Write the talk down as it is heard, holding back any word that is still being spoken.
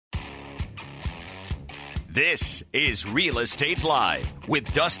This is Real Estate Live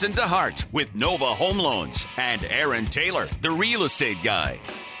with Dustin DeHart with Nova Home Loans and Aaron Taylor, the real estate guy.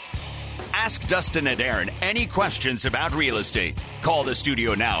 Ask Dustin and Aaron any questions about real estate. Call the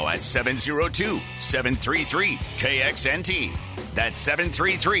studio now at 702-733-KXNT. That's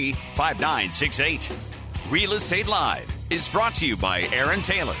 733-5968. Real Estate Live is brought to you by Aaron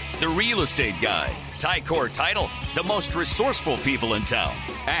Taylor, the real estate guy, Tycor Title, the most resourceful people in town,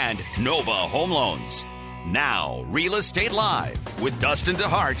 and Nova Home Loans. Now, Real Estate Live with Dustin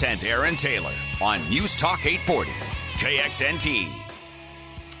DeHart and Aaron Taylor on News Talk 840, KXNT.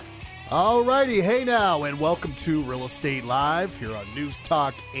 All righty, hey now, and welcome to Real Estate Live here on News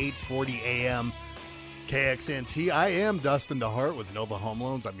Talk 840 AM, KXNT. I am Dustin DeHart with Nova Home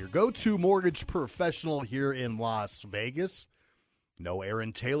Loans. I'm your go-to mortgage professional here in Las Vegas. No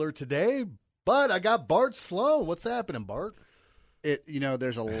Aaron Taylor today, but I got Bart Sloan. What's happening, Bart?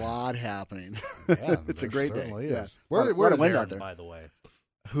 There's a lot happening. Yeah, it's a great day. Is. Yeah. Where is Aaron, out there? by the way?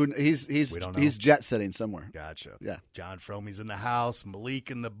 He's jet setting somewhere. Gotcha. Yeah. John Fromey's in the house.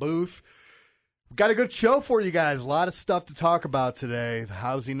 Malik in the booth. We've got a good show for you guys. A lot of stuff to talk about today. The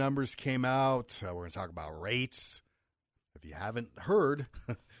housing numbers came out. We're going to talk about rates. If you haven't heard,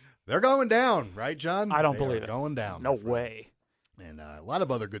 they're going down, right, John? I don't believe it. Going down. No way. And a lot of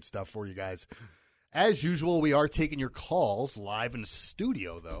other good stuff for you guys. As usual, we are taking your calls live in the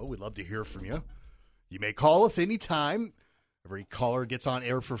studio, though. We'd love to hear from you. You may call us anytime. Every caller gets on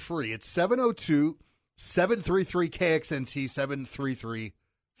air for free. It's 702-733-KXNT,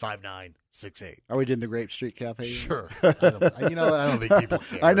 733-5968. Are we doing the Grape Street Cafe? Sure. I don't think people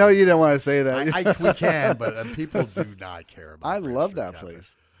care. I know you didn't want to say that. We can, but people do not care about I Grape love Street that Cafe.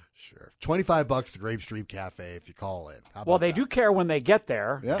 place. Sure. $25 to Grape Street Cafe if you call in. How Well, about they that? do care when they get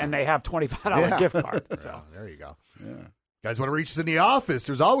there, Yeah. and they have $25 gift card. So. Well, there you go. Yeah. Guys want to reach us in the office?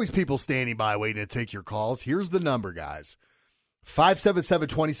 There's always people standing by waiting to take your calls. Here's the number, guys.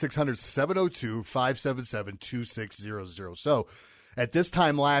 577-2600, 702-577-2600. So at this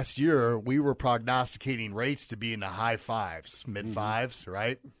time last year, we were prognosticating rates to be in the high fives, mid fives,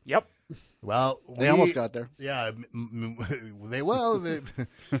 right? Yep. Well, They almost got there. Yeah, me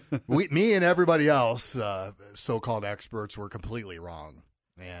and everybody else, so-called experts, were completely wrong.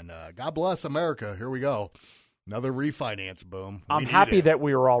 And God bless America. Here we go. Another refinance boom. I'm happy that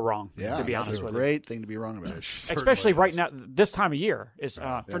we were all wrong, Yeah, to be that's honest a with you. great thing to be wrong about. Especially right now, this time of year, is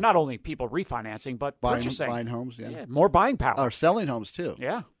for not only people refinancing, but purchasing. Buying homes, yeah. More buying power. Or selling homes, too.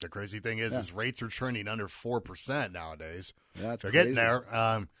 Yeah. The crazy thing is rates are trending under 4% nowadays. Yeah, that's They're crazy. getting there.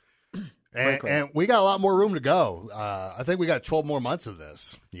 And we got a lot more room to go. I think we got 12 more months of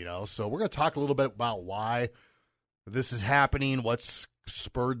this, So we're going to talk a little bit about why this is happening, what's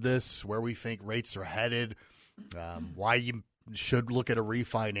spurred this, where we think rates are headed, why you should look at a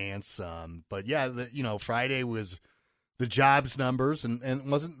refinance. But, yeah, Friday was the jobs numbers, and it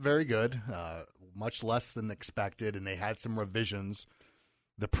wasn't very good, much less than expected, and they had some revisions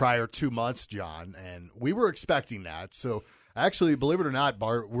the prior 2 months, John, and we were expecting that. So, actually, believe it or not,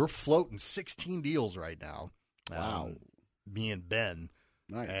 Bart, we're floating 16 deals right now. Wow. Me and Ben.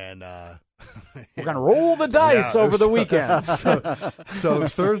 Nice. And We're going to roll the dice over the weekend. so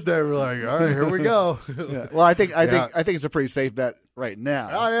Thursday, we're like, all right, here we go. Yeah. Well, I think it's a pretty safe bet right now.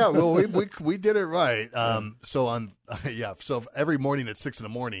 Oh, yeah. Well, we did it right. So every morning at 6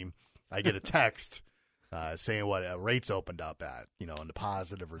 a.m, I get a text saying what rates opened up at, in the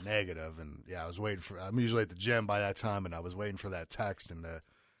positive or negative. And yeah, I'm usually at the gym by that time, and I was waiting for that text, and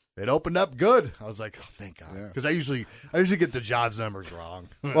it opened up good. I was like, oh, thank God. Because I usually get the jobs numbers wrong.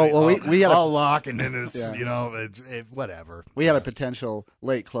 Well, we had I'll lock, and then it's, Yeah. whatever. We had a potential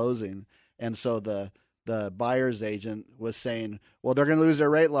late closing, and so the buyer's agent was saying, well, they're going to lose their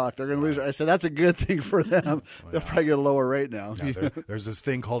rate lock. They're going to lose. I said, that's a good thing for them. They'll probably get a lower rate now. Yeah, there's this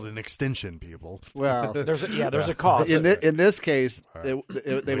thing called an extension, people. Well, there's a cost. in this case, they would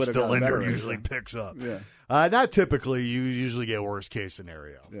have the gotten lender better. usually picks up. Yeah. Not typically. You usually get worst case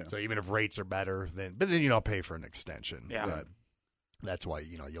scenario. Yeah. So even if rates are better, then you don't pay for an extension. Yeah. But that's why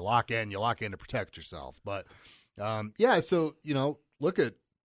you lock in to protect yourself. But so look at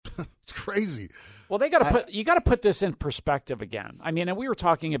it's crazy. Well, you got to put this in perspective again. I mean, and we were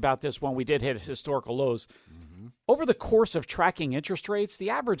talking about this when we did hit historical lows. Mm-hmm. Over the course of tracking interest rates, the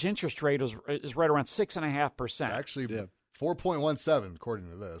average interest rate is right around 6.5%. Actually, 4.17 according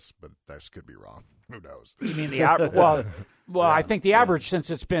to this, but this could be wrong. Who knows? You mean the average? Well, I think the average since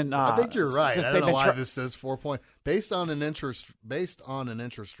it's been. I think you're right. I don't know why this says 4 point based on an interest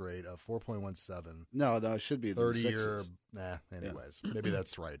rate of 4.17. No, it should be 30-year. Anyways, maybe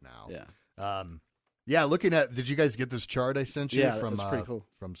that's right now. Yeah. Looking at. Did you guys get this chart I sent you Yeah, from that's pretty cool.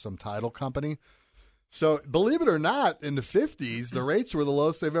 from some title company? So believe it or not, in the 50s, the rates were the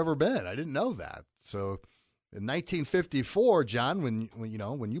lowest they've ever been. I didn't know that. So in 1954, John,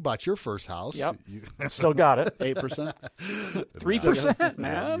 when you bought your first house, Yep. Still got it. 8%. 3%,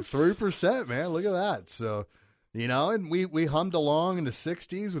 man. 3%, man. Look at that. So, and we hummed along in the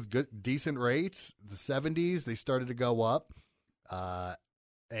 60s with good, decent rates. The 70s, they started to go up.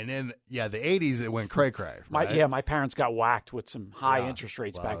 And then, the 80s, it went cray-cray. Right? My parents got whacked with some high interest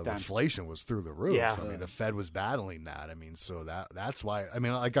rates back then. Inflation was through the roof. Yeah. I mean, the Fed was battling that. I mean, so that's why,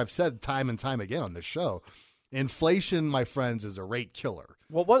 like I've said time and time again on this show, inflation, my friends, is a rate killer.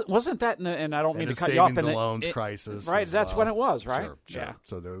 Well, wasn't that, and I don't mean to cut you off. And the loans crisis. Right, that's when it was, right? Sure. Yeah.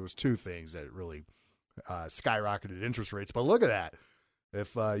 So there was two things that really skyrocketed interest rates. But look at that.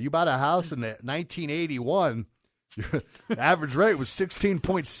 If you bought a house in 1981, the average rate was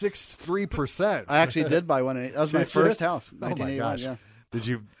 16.63%. I actually did buy one. That was my first house. Oh my gosh! Yeah. Did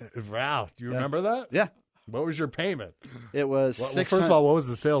you? Wow! Do you remember that? Yeah. What was your payment? It was first of all, what was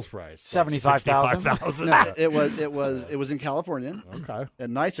the sales price? $75,000. No, it was in California. Okay. A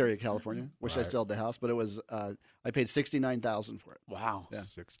nice area of California. Wish I still had the house, but it was. I paid $69,000 for it. Wow. Yeah.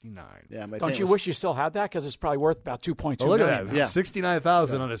 69. Yeah. Don't you wish you still had that? Because it's probably worth about $2.2 look million. at that. Yeah.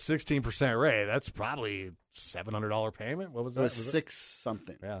 $69,000 on a 16% rate. That's probably $700 payment. What was that? It was six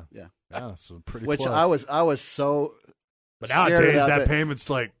something. Yeah. Yeah. Yeah. So pretty. Which close. I was so. But scared nowadays about that it. payment's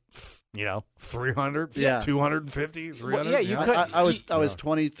like, 300, Yeah. 250, 300. Well, yeah, you could. I was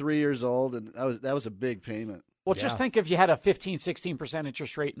 23 years old, and that was a big payment. Well, just think if you had a 15-16%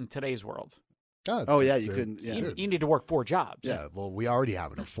 interest rate in today's world. Oh yeah, you couldn't. Yeah. You need to work 4 jobs. Yeah, well, we already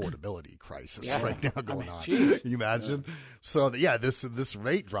have an affordability crisis right now going on. Geez. Can you imagine? So, this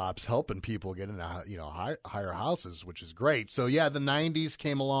rate drop's helping people get into higher houses, which is great. So, the 90s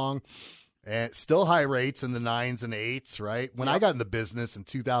came along, and still high rates in the 9s and 8s, right? When I got in the business in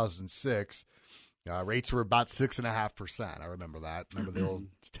 2006, rates were about 6.5%. I remember that. Remember the old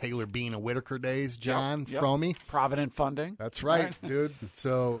Taylor Bean and Whitaker days, John Fromey? Provident funding. That's right, dude.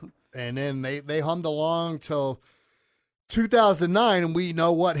 So, and then they hummed along till 2009, and we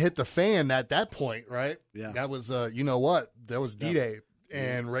know what hit the fan at that point, right? Yeah. That was, that was D-Day.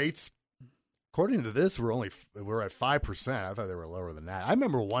 And rates, according to this, we're at 5%. I thought they were lower than that. I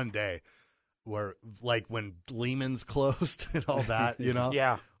remember one day where, like, when Lehman's closed and all that,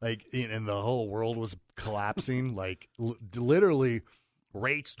 Yeah. like, and the whole world was collapsing, like, literally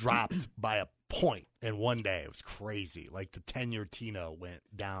rates dropped by a point in one day. It was crazy. Like, the 10-year Tino went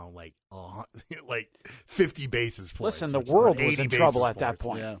down like 50 basis points. Listen, the world was in trouble at that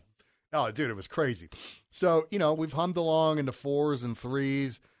point. Yeah. Oh, dude, it was crazy. So, we've hummed along into 4s and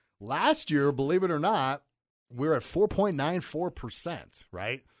 3s. Last year, believe it or not, we're at 4.94%,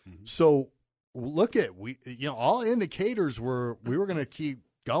 right? Mm-hmm. So, look at all indicators were we were going to keep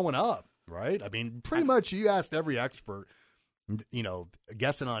going up, right? I mean, pretty much you asked every expert,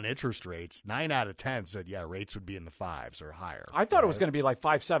 guessing on interest rates, 9 out of 10 said, rates would be in the 5s or higher. I thought it was going to be like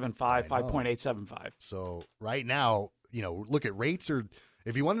 5.75, 5.875. So right now, look at rates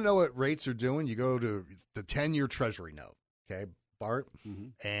if you want to know what rates are doing, you go to the 10-year Treasury note, okay, Bart,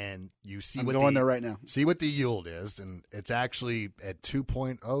 and you see there right now. See what the yield is, and it's actually at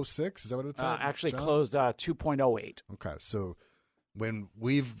 2.06. Is that what it's at? Actually closed 2.08. Okay, so when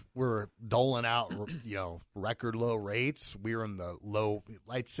we're doling out, record low rates, we're in the low,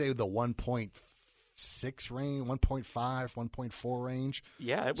 I'd say the 1.6 range, 1.5, 1.4 range.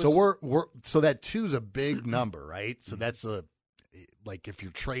 Yeah, it was. So so that 2 is a big number, right? So that's like if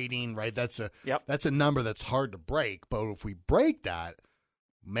you're trading, right? That's a number that's hard to break. But if we break that,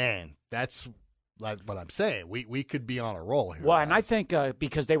 man, that's like what I'm saying. We could be on a roll here. Well, and I think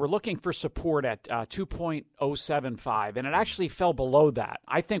because they were looking for support at 2.075, and it actually fell below that.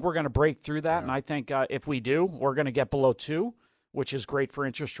 I think we're going to break through that, and I think if we do, we're going to get below 2, which is great for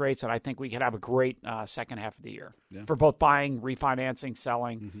interest rates, and I think we could have a great second half of the year for both buying, refinancing,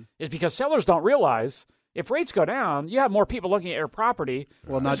 selling. Is because sellers don't realize if rates go down, you have more people looking at your property.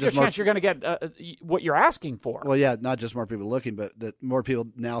 Well, not just a chance you're going to get what you're asking for. Well, yeah, not just more people looking, but that more people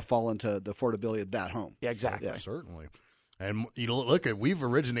now fall into the affordability of that home. Yeah, exactly. Yeah, certainly. And we've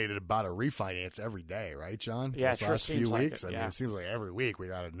originated about a refinance every day, right, John? Yeah, This sure last few like weeks. it, I mean, it seems like every week we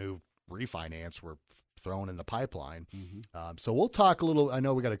got a new refinance we're throwing in the pipeline. So we'll talk a little. I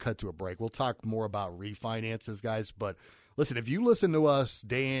know we got to cut to a break. We'll talk more about refinances, guys. But listen, if you listen to us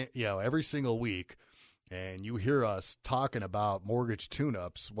every single week, and you hear us talking about mortgage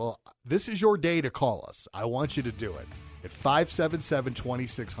tune-ups, well, this is your day to call us. I want you to do it at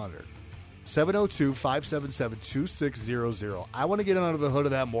 577-2600. 702-577-2600. I want to get under the hood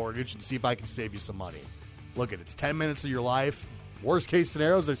of that mortgage and see if I can save you some money. Look, it's 10 minutes of your life. Worst case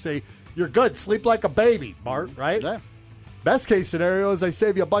scenarios, I say, you're good. Sleep like a baby, Bart, right? Yeah. Best case scenario is I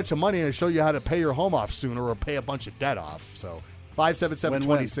save you a bunch of money and I show you how to pay your home off sooner or pay a bunch of debt off. So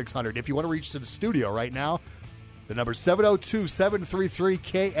 577-2600. If you want to reach to the studio right now, the number is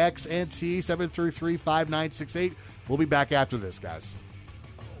 702-733-KXNT, 733-5968. We'll be back after this, guys.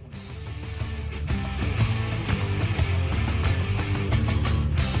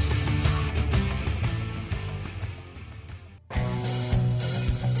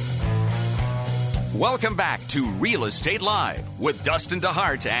 Welcome back to Real Estate Live with Dustin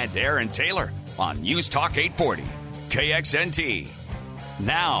DeHart and Aaron Taylor on News Talk 840, KXNT.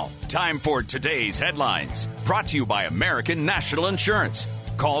 Now, time for today's headlines, brought to you by American National Insurance.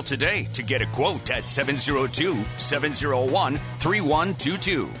 Call today to get a quote at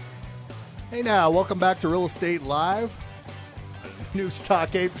 702-701-3122. Hey now, welcome back to Real Estate Live. News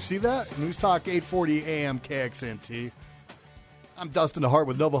Talk 8, see that? News Talk 840 AM KXNT. I'm Dustin DeHart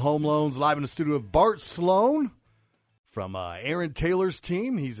with Nova Home Loans, live in the studio with Bart Sloan from Aaron Taylor's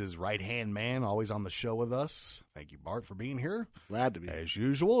team. He's his right-hand man, always on the show with us. Thank you, Bart, for being here. Glad to be here. As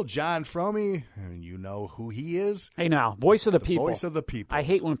usual, John Fromey, and you know who he is. Hey now, voice of the people. Voice of the people. I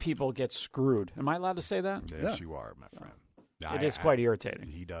hate when people get screwed. Am I allowed to say that? Yes, you are, my friend. It is quite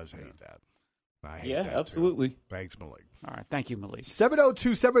irritating. He does hate that. I hate Yeah, that absolutely. Too. Thanks, Malik. All right. Thank you, Malik.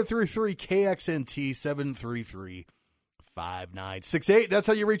 702-733-KXNT, 733-5968. That's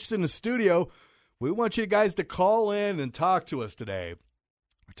how you reach us in the studio. We want you guys to call in and talk to us today.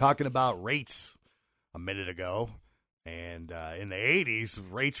 We're talking about rates a minute ago. And in the 80s,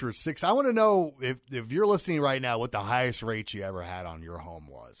 rates were 6. I want to know if you're listening right now what the highest rate you ever had on your home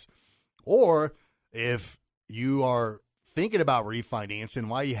was. Or if you are thinking about refinancing,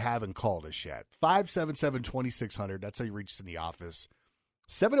 why you haven't called us yet. 577-2600. That's how you reach us in the office.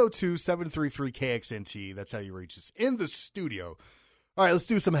 702-733-KXNT. That's how you reach us in the studio. All right, let's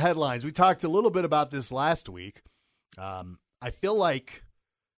do some headlines. We talked a little bit about this last week. I feel like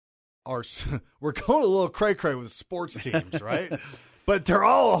we're going a little cray-cray with sports teams, right? But they're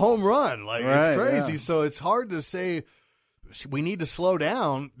all a home run. Like, Right, it's crazy. yeah. So it's hard to say we need to slow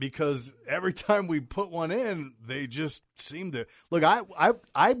down because every time we put one in, they just seem to – look,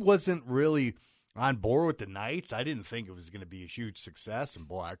 I wasn't really on board with the Knights. I didn't think it was going to be a huge success, and,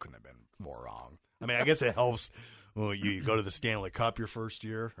 boy, I couldn't have been more wrong. I mean, I guess it helps – well, you go to the Stanley Cup your first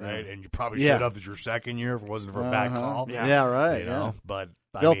year, right? And you probably should have as your second year if it wasn't for a bad call. Yeah, right. You know, but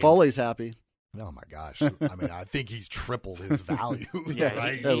Bill Foley's happy. Oh my gosh! I mean, I think he's tripled his value. Yeah,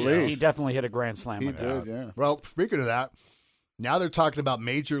 right? at least. He definitely hit a grand slam. He with that. did, yeah. Well, speaking of that, now they're talking about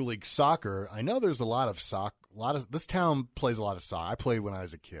Major League Soccer. I know there's a lot of soccer. This town plays a lot of soccer. I played when I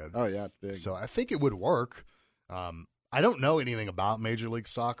was a kid. Oh yeah, it's big. So I think it would work. I don't know anything about Major League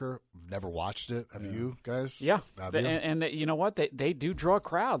Soccer. I've never watched it. Have you guys? Yeah, Have you? and you know what? They do draw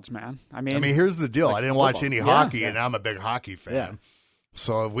crowds, man. I mean, here's the deal. I didn't watch football. any Yeah, hockey, yeah. and I'm a big hockey fan. Yeah.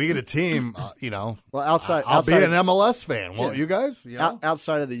 So if we get a team, well, outside I'll be outside an MLS fan. Won't Yeah. you guys? You know?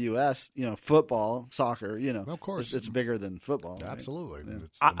 outside of the U.S., football, soccer, Of course. it's bigger than football. right? Absolutely.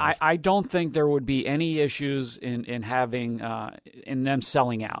 It's the I don't think there would be any issues in having in them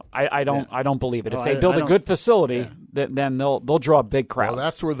selling out. I don't believe it. If Oh, they I build a don't- good facility, then they'll draw big crowds. Well,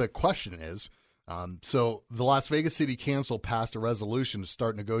 that's where the question is. So the Las Vegas City Council passed a resolution to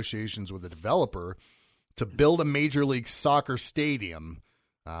start negotiations with a developer to build a Major League Soccer stadium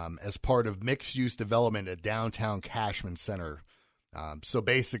as part of mixed-use development at downtown Cashman Center. So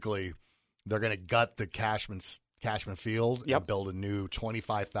basically, they're going to gut the Cashman Field and build a new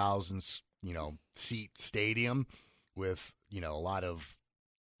 25,000 seat stadium with a lot of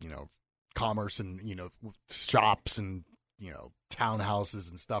commerce and shops and townhouses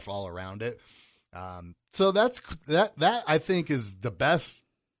and stuff all around it. So that I think is the best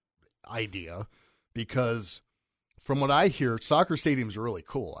idea because from what I hear, soccer stadiums are really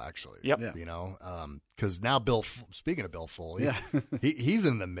cool, actually. Yep. Yeah. Because now speaking of Bill Foley, Yeah. he's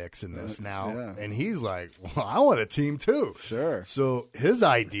in the mix in this now, yeah. and he's like, well, I want a team too. Sure. So his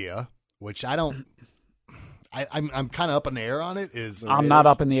idea, which I'm kind of up in the air on it, is I'm not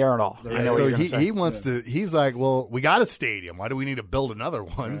up in the air at all. I know so what you're gonna say. he wants to. He's like, well, we got a stadium. Why do we need to build another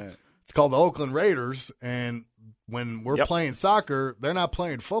one? Right. It's called the Oakland Raiders, and when we're Yep. playing soccer, they're not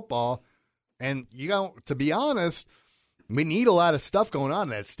playing football. And to be honest, we need a lot of stuff going on in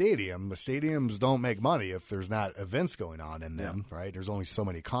that stadium. The stadiums don't make money if there's not events going on in them, right? There's only so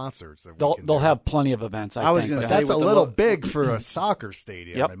many concerts that They'll do. have plenty of events. I was think. gonna But say, that's a with the little lo- big for a soccer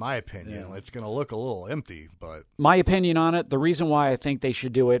stadium, Yep. in my opinion. Yeah. It's going to look a little empty, but My opinion on it, the reason why I think they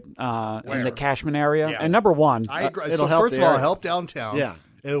should do it in the Cashman area, Yeah. and number one, I agree. it'll So help first the of all, area. help downtown. Yeah.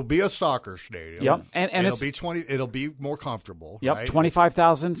 It'll be a soccer stadium. Yep, and it'll be 20. It'll be more comfortable. Yep, right?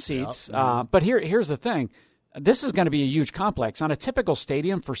 25,000 seats. Yep. But here's the thing. This is going to be a huge complex. On a typical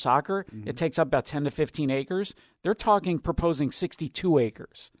stadium for soccer, it takes up about 10 to 15 acres. They're proposing 62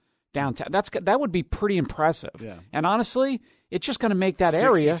 acres downtown. That would be pretty impressive. Yeah. And honestly, it's just going to make that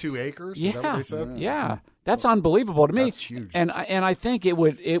area 62 acres. Yeah, Is that what they said? yeah. That's unbelievable to me. That's huge. And I think it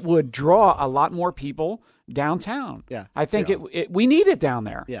would draw a lot more people downtown. Yeah. I think we need it down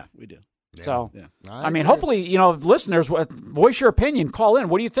there. Yeah, we do. So, Yeah. I mean, hopefully, listeners, voice your opinion. Call in.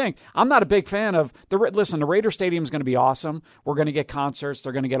 What do you think? I'm not a big fan of the Raider Stadium is going to be awesome. We're going to get concerts.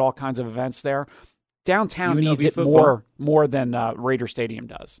 They're going to get all kinds of events there. Downtown UNLV needs it football. more than Raider Stadium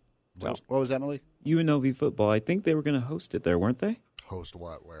does. So, What was that, Malik? UNLV football. I think they were going to host it there, weren't they? Host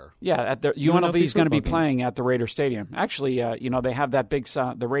what? Where? yeah, UNLV is going to be playing at the Raider Stadium. Actually, they have that big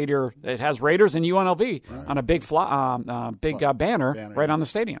the Raider. It has Raiders and UNLV on a big banner right on the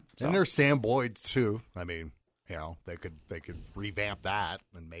stadium. So. And there's Sam Boyd too. I mean, they could revamp that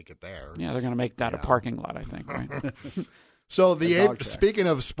and make it there. Yeah, they're going to make that a parking lot, I think. Right? So dog track. speaking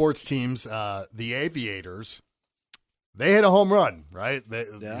of sports teams, the Aviators, they hit a home run, right?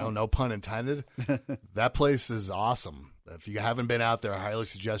 No pun intended. That place is awesome. If you haven't been out there, I highly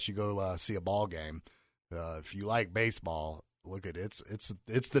suggest you go see a ball game. If you like baseball, look at it.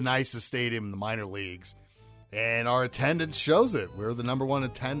 It's the nicest stadium in the minor leagues, and our attendance shows it. We're the number one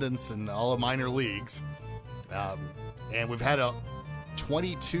attendance in all of minor leagues, and we've had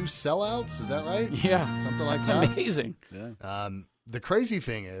 22 sellouts. Is that right? Yeah, something like it's that. amazing. Yeah. The crazy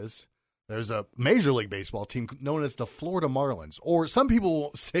thing is, there's a Major League Baseball team known as the Florida Marlins, or some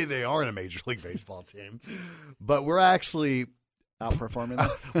people say they aren't a Major League Baseball team, but we're actually Outperforming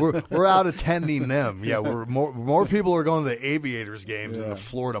them. we're out attending them. Yeah, we're more people are going to the Aviators games than the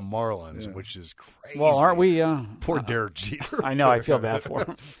Florida Marlins, which is crazy. Well, aren't we? Poor Derek Jeter. I know. I feel bad for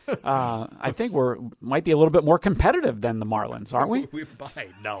him. I think might be a little bit more competitive than the Marlins, aren't we? We might.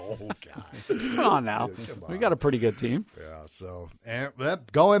 No, God. Come on now. Come on. We got a pretty good team. Yeah. So, and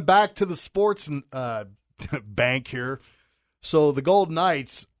going back to the sports bank here. So the Golden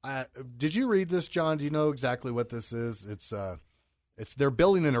Knights. Did you read this, John? Do you know exactly what this is? They're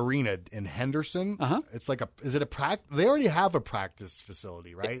building an arena in Henderson. Uh-huh. It's like is it a practice? They already have a practice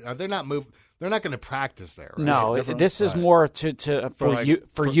facility, right? They're not going to practice there. Right? No, this is more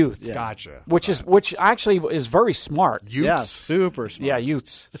for youth. Yeah. Gotcha. Which actually is very smart. Youths? Yeah, super smart. Yeah,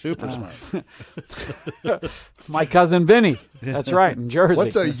 youths. Super smart. My cousin Vinny. That's right, in Jersey.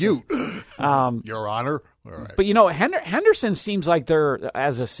 What's a Ute? Your Honor. All right. But Henderson seems like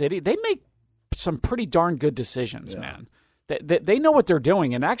as a city, they make some pretty darn good decisions, man. They know what they're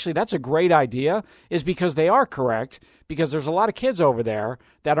doing, and actually that's a great idea, is because they are correct, because there's a lot of kids over there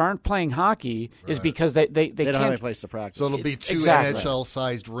that aren't playing hockey, is because they don't can't have any place to practice. So it'll be two Exactly.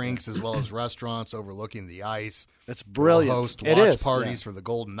 NHL-sized rinks as well as restaurants overlooking the ice. That's brilliant. We'll host It watch is, parties for the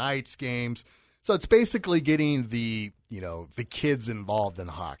Golden Knights games. So it's basically getting the kids involved in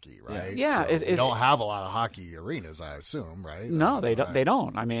hockey, right? Yeah, So we don't have a lot of hockey arenas, I assume, right? No, they don't. Right. They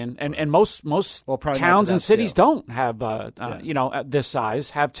don't. I mean, and most probably towns and cities scale. don't have this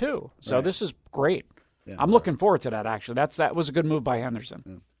size have two. So Right. this is great. Yeah. I'm looking forward to that. Actually, that was a good move by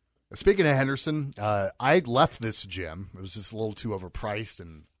Henderson. Speaking of Henderson, I left this gym. It was just a little too overpriced,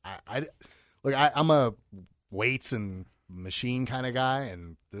 and I'm a weights and machine kind of guy,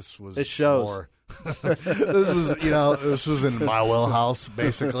 and this was It shows. more. This was in my wheelhouse,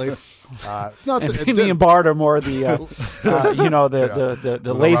 basically. Me and Bart are more the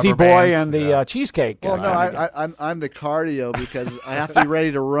lazy rubber boy bands, and the cheesecake. Well, no, I'm the cardio because I have to be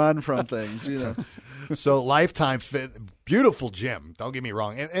ready to run from things. So Lifetime Fit, beautiful gym. Don't get me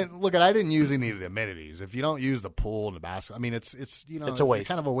wrong. And look, I didn't use any of the amenities. If you don't use the pool and the basketball, I mean, it's a waste.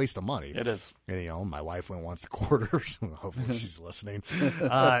 Kind of a waste of money. It is. And, my wife went once a quarter. So hopefully she's listening.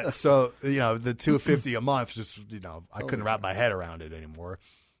 So the $250 a month, just I couldn't wrap my head around it anymore.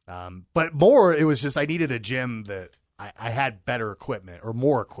 But more, it was just I needed a gym that I had better equipment or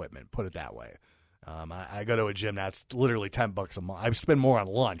more equipment. Put it that way. I go to a gym that's literally $10 a month. I spend more on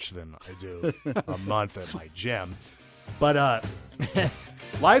lunch than I do a month at my gym. But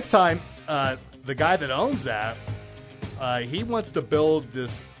Lifetime, the guy that owns that, he wants to build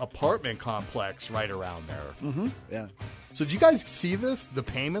this apartment complex right around there. Mm-hmm. Yeah. So did you guys see this? The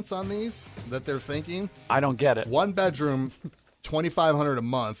payments on these that they're thinking? I don't get it. 1 bedroom, $2,500 a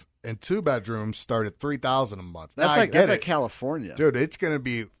month, and 2 bedrooms start at $3,000 a month. That's now, like California, dude. It's going to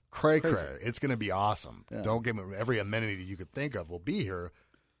be cray. It's going to be awesome. Yeah. Don't get me every amenity you could think of will be here,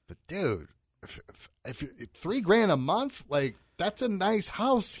 but dude, if $3,000 a month, like that's a nice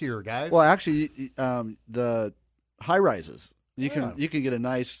house here, guys. Well, actually, the high rises. You can get a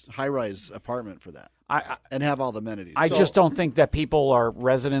nice high-rise apartment for that. And have all the amenities. I just don't think that people are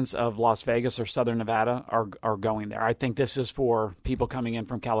residents of Las Vegas or Southern Nevada are going there. I think this is for people coming in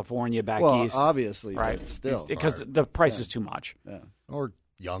from California back east. Obviously, right? But still, because the price is too much. Yeah. Or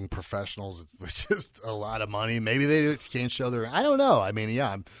young professionals with just a lot of money. Maybe they just can't show their. I don't know. I mean,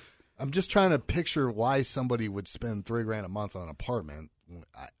 yeah, I'm just trying to picture why somebody would spend $3,000 a month on an apartment.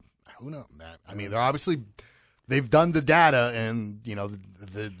 Who knows, man? I mean, they're obviously. They've done the data, and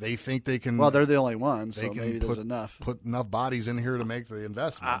they think they can. Well, they're the only ones, they so can maybe there's enough. Put enough bodies in here to make the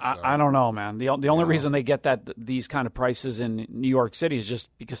investment. I don't know, man. The only reason they get these kind of prices in New York City is just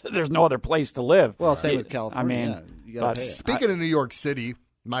because there's no other place to live. Well, same with California. I mean, you gotta pay it. Speaking of New York City,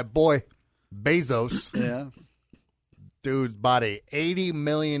 my boy Bezos, dude, bought a $80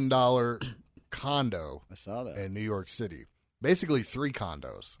 million condo. I saw that in New York City. Basically 3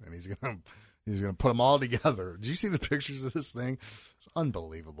 condos, and he's gonna put them all together. Did you see the pictures of this thing? It's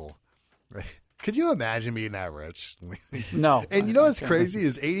unbelievable. Right? Could you imagine being that rich? No. And you know what's crazy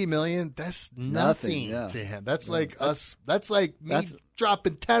is $80 million. That's nothing yeah. to him. That's like us. That's like me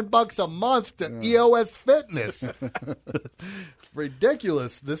dropping $10 a month to EOS Fitness.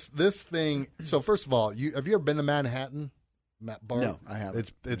 Ridiculous. This thing. So first of all, have you ever been to Manhattan, Bart? No, I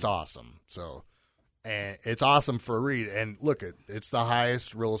haven't. It's awesome. So. And it's awesome for a read. And look, it's the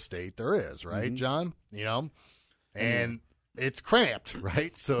highest real estate there is, right, John? You know, and it's cramped,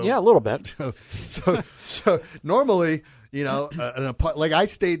 right? So yeah, a little bit. So normally, you know, like I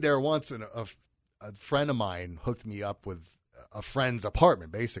stayed there once, and a friend of mine hooked me up with a friend's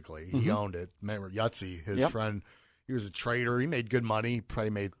apartment. Basically, he owned it. Remember Yutzy, his friend? He was a trader. He made good money. He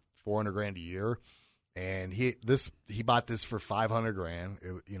probably made $400,000 a year. And he bought this for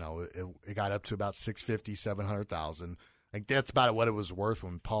 $500,000. It got up to about $650,000-$700,000. Like that's about what it was worth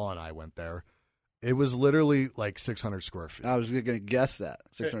when Paul and I went there. It was literally like 600 square feet. I was going to guess that.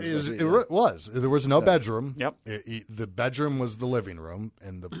 600 It square feet, was. There was no bedroom. Yep. The bedroom was the living room,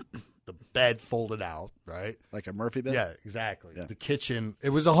 and the bed folded out, right? like a Murphy bed. Yeah, exactly. Yeah. The kitchen.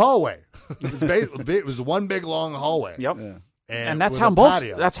 It was a hallway. It was one big long hallway. Yep. Yeah. And that's with how a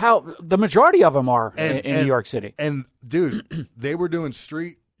patio. that's how the majority of them are in New York City. And dude, they were doing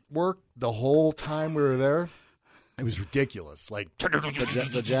street work the whole time we were there. It was ridiculous. Like the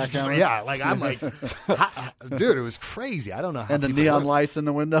jackhammer. yeah, like I'm like, dude, it was crazy. I don't know how. And the people neon work. lights in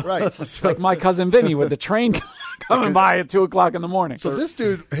the window. Right. So, Like my cousin Vinny with the train coming by at 2:00 in the morning. so this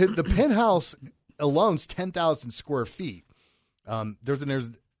dude, the penthouse alone's 10,000 square feet.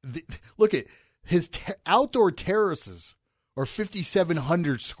 Look at his outdoor terraces are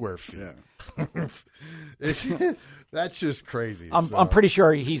 5,700 square feet. Yeah. That's just crazy. I'm pretty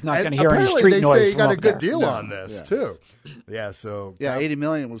sure he's not going to hear any apparently street they noise say he from got a up good there. deal No. on this Yeah. too. Yeah, so Yeah, $80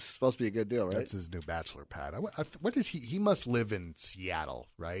 million was supposed to be a good deal, right? that's his new bachelor pad. What is he? He must live in Seattle,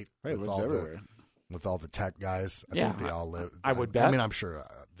 right? Right, With lives all everywhere. with all the tech guys. I Yeah, think they all live. I would I bet. mean, I'm sure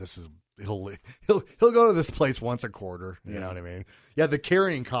he'll go to this place once a quarter. You know what I mean? Yeah, the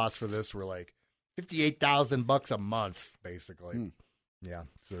carrying costs for this were like $58,000 a month, basically. Yeah,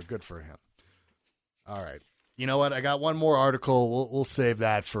 so good for him. All right. You know what? I got one more article. We'll save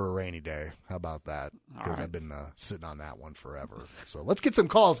that for a rainy day. How about that? Because I've been sitting on that one forever. So let's get some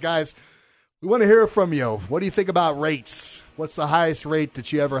calls, guys. We want to hear from you. What do you think about rates? What's the highest rate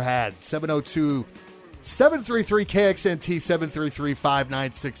that you ever had? 702-733-KXNT,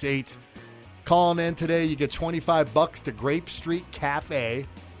 733-5968. Calling in today, you get $25 to Grape Street Cafe,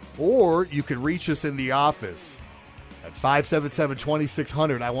 or you could reach us in the office at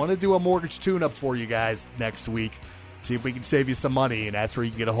 577-2600. I want to do a mortgage tune-up for you guys next week. See if we can save you some money, and that's where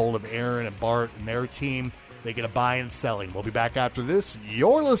you can get a hold of Aaron and Bart and their team. They get a buying and selling. We'll be back after this.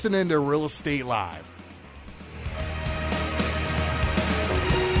 You're listening to Real Estate Live.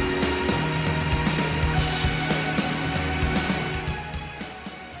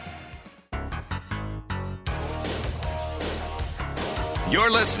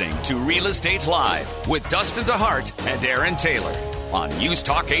 You're listening to Real Estate Live with Dustin DeHart and Aaron Taylor on News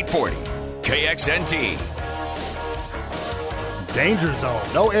Talk 840, KXNT. Danger Zone.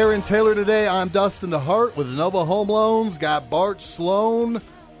 No Aaron Taylor today. I'm Dustin DeHart with Nova Home Loans. Got Bart Sloan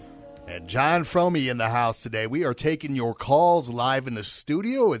and John Fromey in the house today. We are taking your calls live in the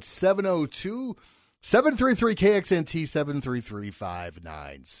studio at 702-733-KXNT,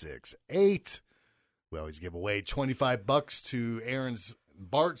 733-5968. We always give away $25 to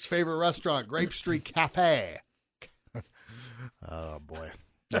Bart's favorite restaurant, Grape Street Cafe. Oh, boy.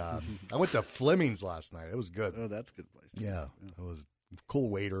 I went to Fleming's last night. It was good. Oh, that's a good place. Yeah. It was a cool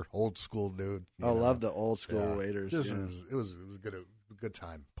waiter, old school dude. I love the old school waiters. Just, yeah. It was good Good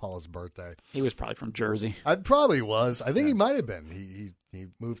time. Paula's birthday. He was probably from Jersey. I probably was. I think he might have been. He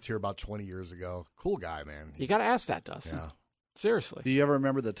moved here about 20 years ago. Cool guy, man. You got to ask that, Dustin. Yeah. Seriously. Do you ever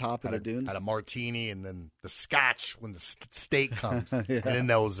remember the top of the dunes? Had a martini and then the scotch when the steak comes. And then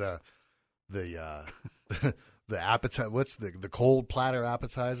there was the appetizer. What's the cold platter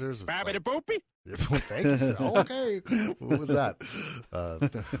appetizers? Babby-da-boopy? Thank you, sir. Okay. What was that?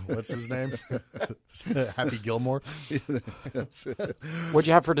 What's his name? Happy Gilmore? What'd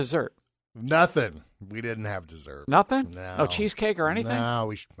you have for dessert? Nothing. We didn't have dessert. Nothing? No cheesecake or anything?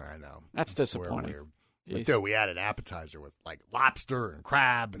 No, I know. That's disappointing. But dude, we had an appetizer with like lobster and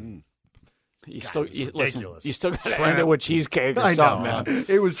crab and You God, still it was listen. ridiculous. You still got to end it with cheesecake or I something, know. man.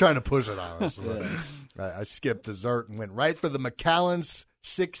 It was trying to push it on us. I skipped dessert and went right for the McAllen's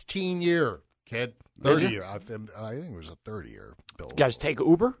 16-year kid. 30-year. I think it was a 30-year bill. You guys take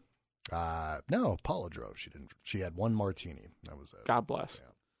Uber? No, Paula drove. She didn't. She had one martini. That was it. God bless. Yeah.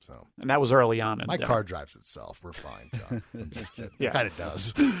 So And that was early on. my car drives itself. We're fine, John. I'm just kidding. Yeah. It kind of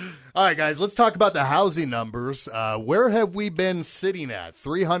does. All right, guys. Let's talk about the housing numbers. Where have we been sitting at?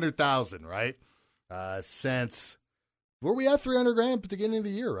 300,000, right? Since were we at 300 grand at the beginning of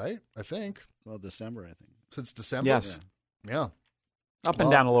the year, right? I think. Well, December, I think. Since December. Yes. Yeah. Up and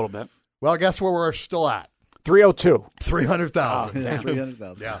down a little bit. Well, guess where we're still at? 302. 300,000. Yeah,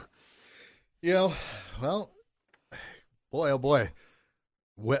 300,000. Yeah. You know, well, boy, oh boy.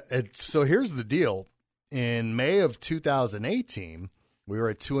 So here's the deal. In May of 2018, we were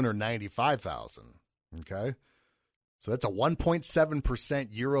at 295,000. Okay. So that's a 1.7%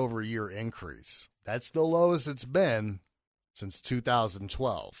 year over year increase. That's the lowest it's been since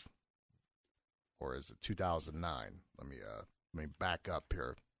 2012. Or is it 2009? Let me back up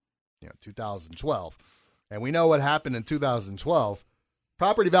here. 2012. And we know what happened in 2012.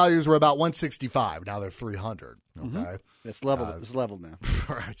 Property values were about 165. Now they're 300. Okay. Mm-hmm. It's leveled. It's leveled now.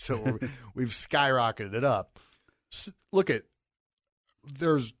 All right. So we've skyrocketed it up. Look at,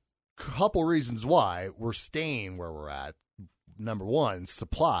 there's a couple reasons why we're staying where we're at. Number one,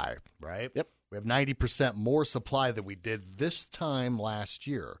 supply, right? Yep. We have 90% more supply than we did this time last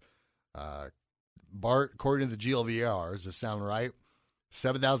year. Bart, according to the GLVR, does this sound right?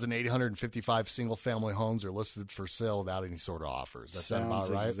 7,855 single-family homes are listed for sale without any sort of offers. That sound about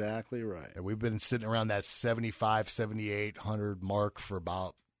right? Exactly right. And we've been sitting around that 7,800 mark for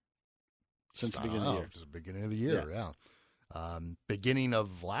about since the beginning of the year. Since the beginning of the year, yeah. Beginning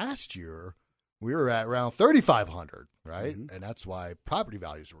of last year, we were at around 3,500, right? Mm-hmm. And that's why property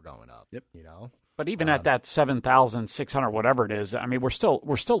values were going up. Yep. But even at that 7,600, whatever it is, I mean, we're still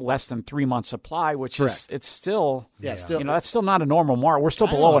less than 3 months supply, which is it's still still that's still not a normal market. We're still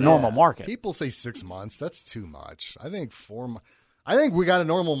below a normal market. People say 6 months. That's too much. I think 4 months. I think we got a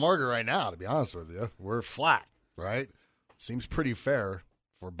normal market right now. To be honest with you, we're flat, right? Seems pretty fair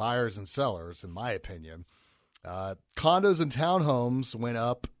for buyers and sellers, in my opinion. Condos and townhomes went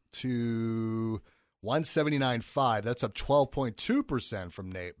up to 179.5. That's up 12.2%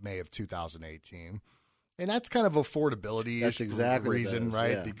 from May of 2018. And that's kind of affordability. That's exactly reason,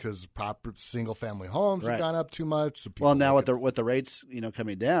 right? Yeah. Because proper single family homes have gone up too much. So well, now with the rates,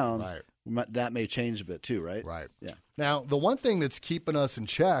 coming down, right. That may change a bit too, right? Right. Yeah. Now, the one thing that's keeping us in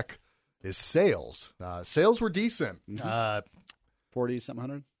check is sales. Sales were decent. 40-something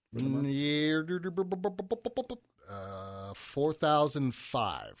hundred.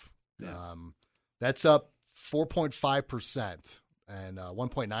 4,005. Yeah. That's up 4.5% and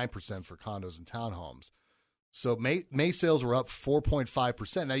 1.9% for condos and townhomes. So May sales were up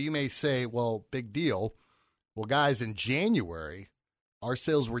 4.5%. Now, you may say, well, big deal. Well, guys, in January, our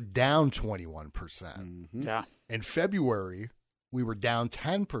sales were down 21%. Mm-hmm. Yeah. In February, we were down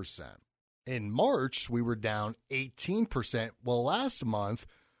 10%. In March, we were down 18%. Well, last month,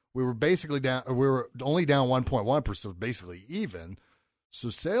 we were basically down. We were only down 1.1%, basically even. So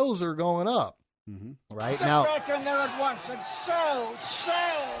sales are going up. Mm-hmm. Right Get now, back in there at once and sell.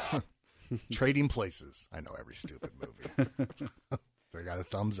 Trading Places. I know every stupid movie. They got a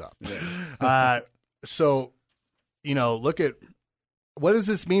thumbs up. Yeah. So, look at what does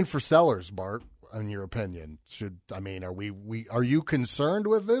this mean for sellers, Bart? In your opinion, are you concerned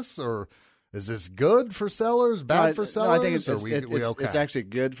with this, or is this good for sellers? Bad for sellers? No, I think it's actually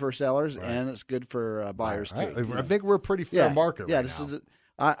good for sellers, right. And it's good for buyers right. too. I think we're a pretty fair market right now.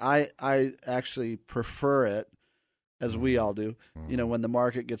 I actually prefer it, as we all do, when the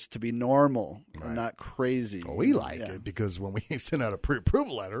market gets to be normal and not crazy. Well, we like it because when we send out a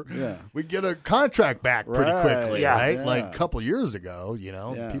pre-approval letter, we get a contract back pretty quickly, right? Yeah. Like a couple years ago,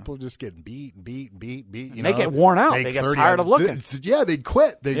 people just getting beat. They get worn out. They get tired of looking. They'd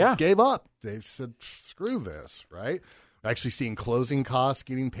quit. They gave up. They said, screw this, right? Actually seeing closing costs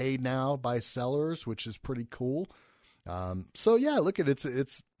getting paid now by sellers, which is pretty cool. So yeah, look at it's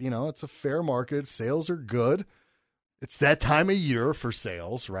it's a fair market. Sales are good. It's that time of year for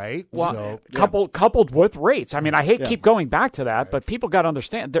sales, right? Well, coupled with rates. I mean, I hate keep going back to that, but people got to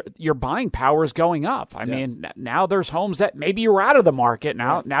understand your buying power is going up. I mean, now there's homes that maybe you were out of the market.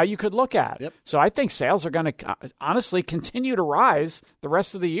 Now you could look at. Yep. So I think sales are going to honestly continue to rise the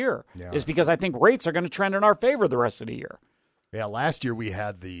rest of the year. Yeah. Is because I think rates are going to trend in our favor the rest of the year. Yeah, last year we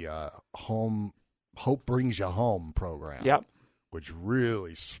had the Home Hope Brings You Home program. Yep. Which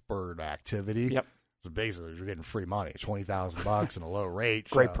really spurred activity. Yep. So basically, you're getting free money, $20,000 and a low rate.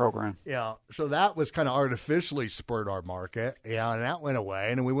 Great program. Yeah, so that was kind of artificially spurred our market. Yeah, and that went away,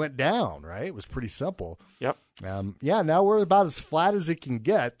 and then we went down. Right, it was pretty simple. Yep. Now we're about as flat as it can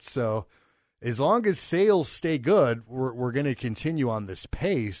get. So as long as sales stay good, we're going to continue on this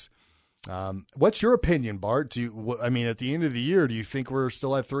pace. What's your opinion, Bart? I mean, at the end of the year, do you think we're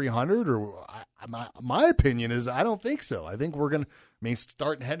still at 300? Or my opinion is I don't think so. I think we're going to. I mean,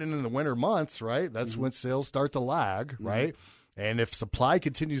 start heading into the winter months, right? That's when sales start to lag, right? And if supply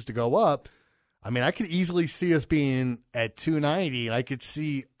continues to go up, I mean, I could easily see us being at 290, and I could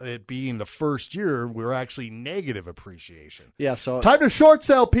see it being the first year we're actually negative appreciation. Yeah, so time to short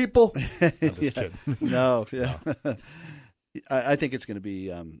sell, people. I'm just kidding. No. I think it's going to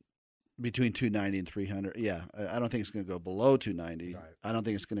be between 290 and 300. Yeah, I don't think it's going to go below 290. Right. I don't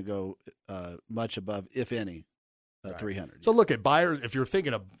think it's going to go much above, if any. 300. So look at buyers. If you're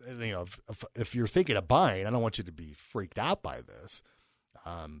thinking of, if you're thinking of buying, I don't want you to be freaked out by this.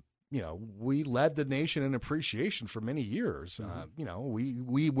 We led the nation in appreciation for many years.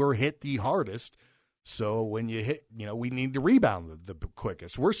 We were hit the hardest. So when you hit, we need to rebound the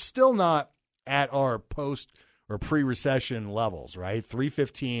quickest. We're still not at our post or pre-recession levels, right?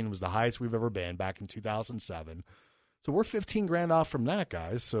 315 was the highest we've ever been back in 2007. So we're $15,000 off from that,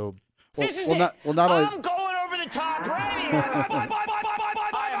 guys. So This is it. Not only. I'm going over the top right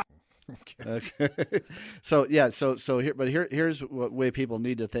here. Okay. So here's what way people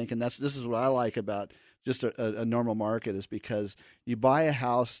need to think, and this is what I like about just a normal market is because you buy a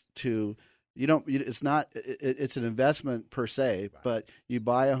house it's an investment per se, but you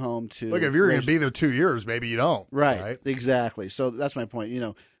buy a home to look, if you're going to be there 2 years, maybe you don't. Right. Exactly. So that's my point.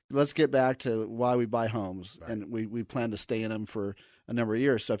 Let's get back to why we buy homes, and we plan to stay in them for a number of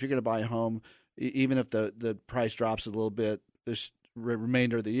years. So if you're going to buy a home, even if the price drops a little bit this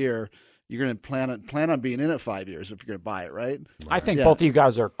remainder of the year, you're going to plan on being in it 5 years if you're going to buy it, right? I think both of you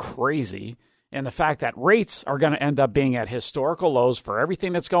guys are crazy. And the fact that rates are going to end up being at historical lows for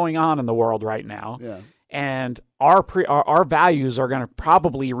everything that's going on in the world right now. Yeah. And our values are going to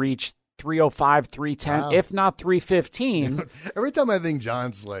probably reach 305, 310, if not 315. Every time I think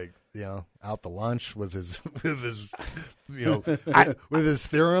John's out to lunch with his with his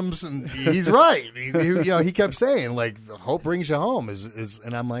theorems, and he's right. He kept saying hope brings you home is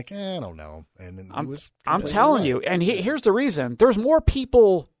and I'm like, I don't know. And I'm telling you, and here's the reason: there's more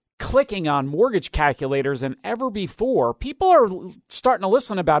people clicking on mortgage calculators than ever before. People are starting to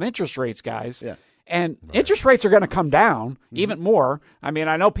listen about interest rates, guys. Yeah. And interest rates are going to come down even more. I mean,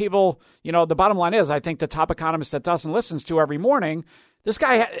 I know people, the bottom line is I think the top economist that Dustin listens to every morning, this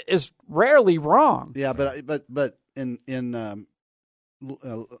guy is rarely wrong. Yeah, but in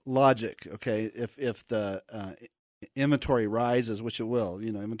logic, okay, if the inventory rises, which it will,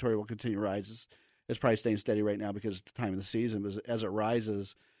 inventory will continue to rise. It's probably staying steady right now because it's the time of the season. But as it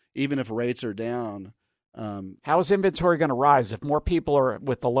rises, even if rates are down, how is inventory going to rise? If more people are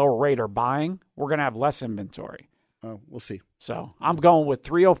with the lower rate are buying, we're going to have less inventory. We'll see. So I'm going with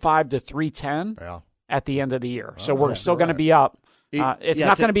 305 to 310 at the end of the year. So we're still going to be up. It's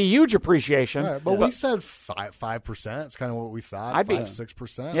not going to be huge appreciation. Right, but we said 5%. It's kind of what we thought.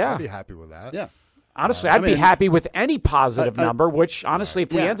 6%. Yeah. I'd be happy with that. Yeah. Honestly, I'd be happy with any positive number, which honestly,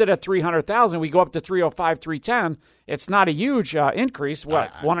 if we ended at 300,000, we go up to 305, 310, it's not a huge increase.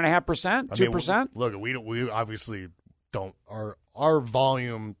 What, 1.5%, 2%? Look, we obviously don't. Our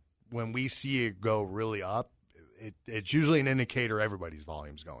volume, when we see it go really up, it's usually an indicator everybody's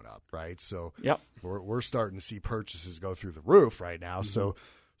volume's going up, right? So we're starting to see purchases go through the roof right now. So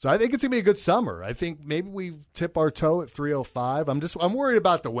I think it's gonna be a good summer. I think maybe we tip our toe at 305. I'm worried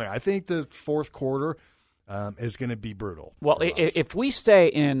about the win. I think the fourth quarter is going to be brutal. Well, if we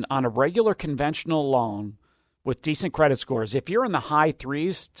stay on a regular conventional loan with decent credit scores, if you're in the high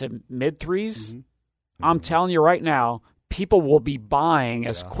threes to mid threes, I'm telling you right now, people will be buying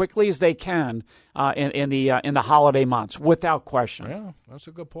as quickly as they can in the holiday months, without question. Yeah, that's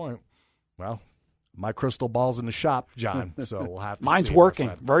a good point. Well, my crystal ball's in the shop, John, so we'll have to Mine's see,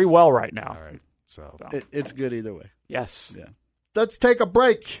 working very well right now. All right. So it's good either way. Yes. Yeah. Let's take a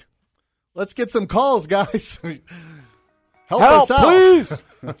break. Let's get some calls, guys. Help us out. Please.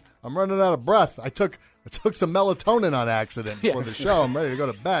 I'm running out of breath. I took some melatonin on accident for the show. I'm ready to go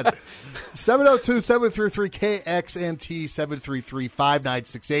to bed. 702-733-KXNT,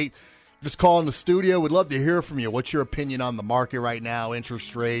 733-5968. Just call in the studio. We'd love to hear from you. What's your opinion on the market right now,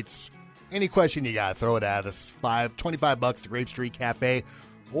 interest rates? Any question you got, throw it at us. $25 to Grape Street Cafe.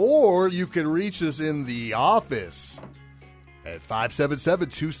 Or you can reach us in the office at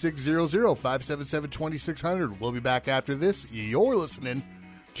 577-2600, 577-2600. We'll be back after this. You're listening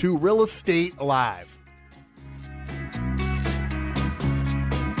to Real Estate Live.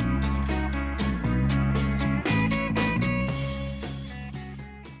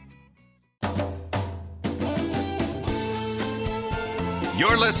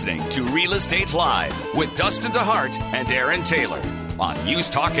 You're listening to Real Estate Live with Dustin DeHart and Aaron Taylor on News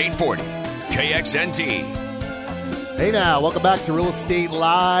Talk 840, KXNT. Hey now, welcome back to Real Estate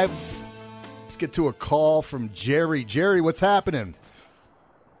Live. Let's get to a call from Jerry. Jerry, what's happening?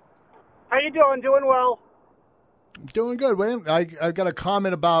 How you doing? Doing well. I'm doing good, man. I got a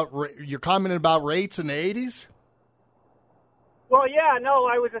comment about you're commenting about rates in the 80s. Well, yeah, no,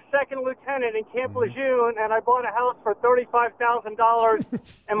 I was a second lieutenant in Camp Lejeune, and I bought a house for $35,000,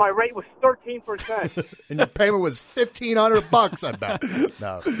 and my rate was 13%. And your payment was $1,500, I bet.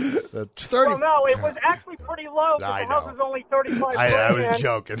 No, 30. Well, no, it was actually pretty low because I the house know. was only $35,000. I was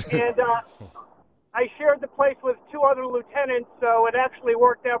joking. And I shared the place with two other lieutenants, so it actually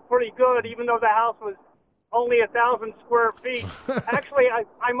worked out pretty good, even though the house was only 1,000 square feet. Actually,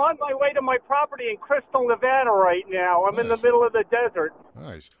 I'm on my way to my property in Crystal, Nevada right now. I'm in the middle of the desert.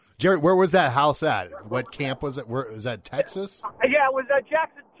 Nice. Jerry, where was that house at? What camp was it? Where is that, Texas? Yeah, it was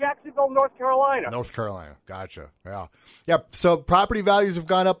Jacksonville, North Carolina. North Carolina. Gotcha. Yeah. Yeah. So property values have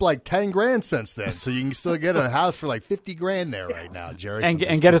gone up like 10 grand since then. So you can still get a house for like 50 grand there right now, Jerry. And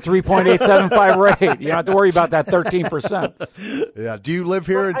get a 3.875 rate. You don't have to worry about that 13%. Yeah. Do you live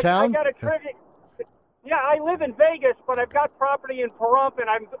here in I town? got a trivia. Yeah, I live in Vegas, but I've got property in Pahrump, and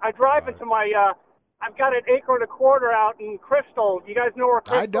I drive into my. I've got an acre and a quarter out in Crystal. You guys know where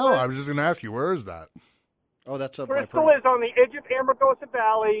Crystal I don't. is? I was just going to ask you, where is that? Oh, that's up by Crystal is on the edge of Amargosa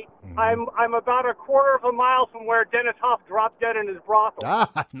Valley. Mm-hmm. I'm about a quarter of a mile from where Dennis Hoff dropped dead in his brothel.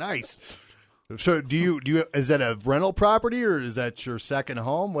 Ah, nice. So do you is that a rental property or is that your second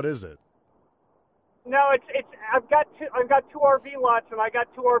home? What is it? No, it's I've got two RV lots, and I got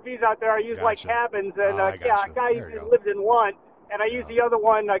two RVs out there. I use like Gotcha. cabins, and I yeah, gotcha. a guy There you go. lives in one, and I use the other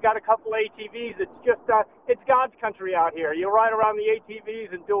one. I got a couple ATVs. It's just it's God's country out here. You ride around the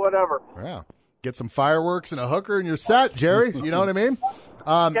ATVs and do whatever. Yeah. Get some fireworks and a hooker and you're set, Jerry. You know what I mean?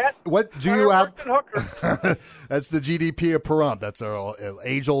 Yeah, What do you have? fireworks and hookers. That's the GDP of Pahrump. That's our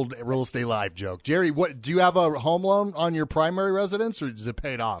age-old Real Estate Live joke. Jerry, what do you have a home loan on your primary residence or is it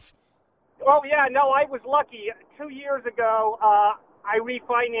paid off? Oh, yeah, no, I was lucky. 2 years ago, I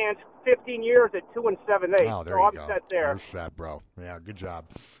refinanced 15 years at 2 7/8. Oh, there so you I'm go. set there. You're set, bro. Yeah, good job.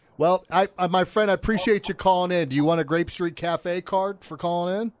 Well, I my friend, I appreciate you calling in. Do you want a Grape Street Cafe card for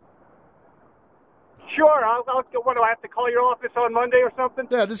calling in? Sure. What, do I have to call your office on Monday or something?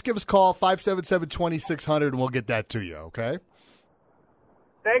 Yeah, just give us a call, 577-2600, and we'll get that to you, okay?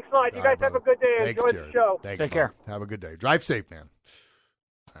 Thanks a lot. You All guys right, have a brother. good day. Thanks, Enjoy Jerry. the show. Thanks, Take bud. care. Have a good day. Drive safe, man.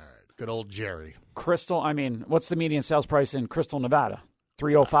 All right, good old Jerry. Crystal, I mean, what's the median sales price in Crystal, Nevada?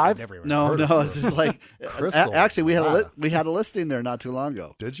 305? Never even No, heard of no, it. it's just like Crystal, actually we had Nevada. we had a listing there not too long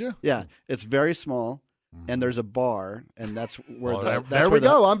ago. Did you? Yeah, it's very small, and there's a bar, and that's where Well, the, there that's we where the-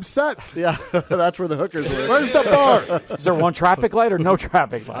 go. I'm set. Yeah, that's where the hookers were. Where's the bar? Is there one traffic light or no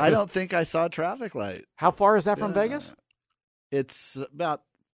traffic light? I don't think I saw a traffic light. How far is that from Yeah. Vegas? It's about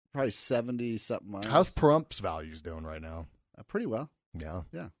probably 70 something miles. How's Parump's values doing right now? Pretty well. Yeah.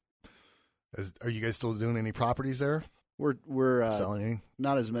 Yeah. Are you guys still doing any properties there? We're Selling any?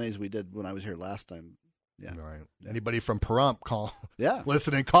 not as many as we did when I was here last time. Yeah. All right. Anybody from Pahrump, call. Yeah.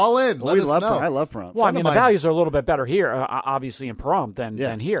 Listen and call in. Let us know. I love Pahrump. Well, I friend mean, of the mine- values are a little bit better here, obviously in Pahrump than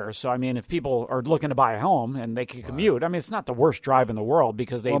Yeah. here. So, I mean, if people are looking to buy a home and they can commute, I mean, it's not the worst drive in the world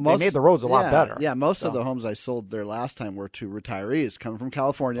because they made the roads a lot better. Yeah, most of So- the homes I sold there last time were to retirees coming from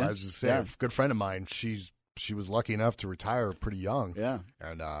California. I was just saying, Yeah. a good friend of mine, she was lucky enough to retire pretty young. Yeah.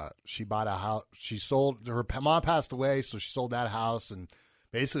 And she bought a house. She sold, her mom passed away, so she sold that house and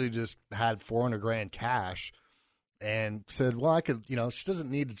basically just had $400,000 cash and said, well, I could, she doesn't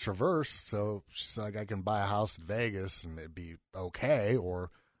need to traverse. So she's like, I can buy a house in Vegas and it'd be okay.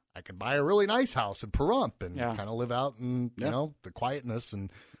 Or I can buy a really nice house in Pahrump and Yeah. kind of live out in, the quietness. And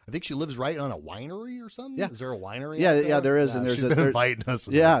I think she lives right on a winery or something. Yeah. Is there a winery? Yeah, out there? yeah, there is, and there's she's a- been there- inviting us.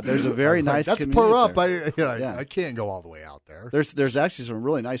 there's a very I'm like, nice That's community per up. there. I can't go all the way out there. There's actually some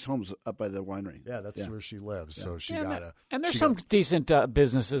really nice homes up by the winery. Yeah, that's where she lives. So she Yeah, got a. and there's she some got decent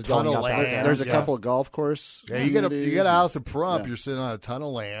businesses ton going of up out land. there. There's a Yeah. couple of golf course. Yeah, you get a communities house in Pahrump. yeah. You're sitting on a ton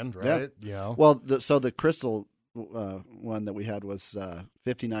of land, Yeah. right? You know. Well, so the Crystal one that we had was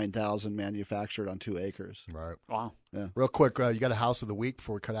 59,000 manufactured on 2 acres. Right. Wow. Real quick, you got a house of the week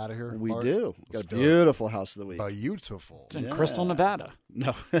before we cut out of here? We Bart? do. Let's Got a do it. beautiful house of the week. Beautiful. It's in Yeah. Crystal, Nevada.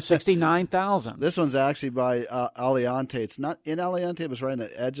 No, 69,000. this one's actually by Aliante. It's not in Aliante, but it's right on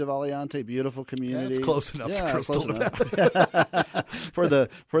the edge of Aliante. Beautiful community. it's close enough to Yeah, Crystal, close enough. for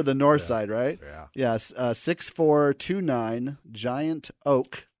the north side, right? Yeah. Yes, 6429 Giant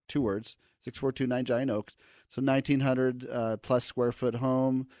Oak. 2 words. 6429 Giant Oak. So 1,900 plus square foot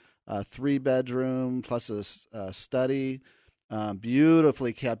home, 3-bedroom plus a study,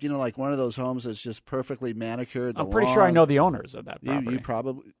 beautifully kept. You know, like one of those homes that's just perfectly manicured. I'm pretty sure I know the owners of that property. You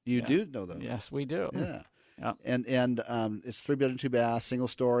probably do know them. Yes, we do. Yeah. Yeah. And it's 3-bedroom, 2-bath, single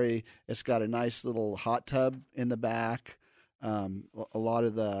story. It's got a nice little hot tub in the back. A lot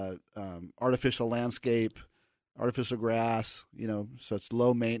of the artificial landscape, artificial grass. You know, so it's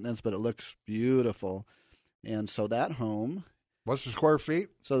low maintenance, but it looks beautiful. And so that home. What's the square feet?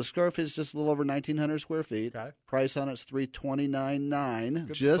 So the square feet is just a little over 1,900 square feet. Okay. Price on it's $329,900.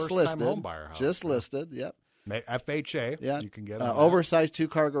 Good Just first-time listed. home buyer house, Just yeah. listed. Yep. FHA. Yeah. You can get on that. Oversized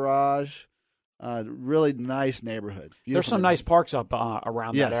 2-car garage. Really nice neighborhood. There's Beautiful some neighborhood. nice parks up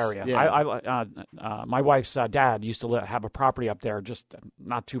around Yes, that area. yeah. My wife's dad used to have a property up there, just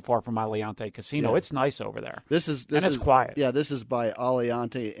not too far from Aliante Casino. Yeah. It's nice over there. This is it's quiet. Yeah, this is by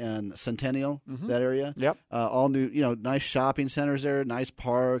Aliante and Centennial, that area. Yep. All new, nice shopping centers there, nice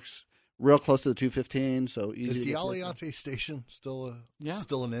parks, real close to the 215, so easy Is to the get to. Aliante station still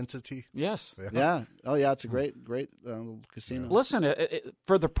an entity? Yes. Yeah. Oh, yeah, it's a great little casino. Listen,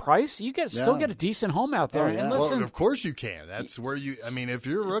 for the price, you still get a decent home out there. Oh, yeah. And Well, listen, of course you can. That's where you. I mean, if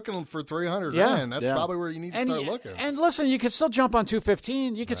you're looking for $300 Yeah. grand, that's Yeah. probably where you need to start looking. And listen, you could still jump on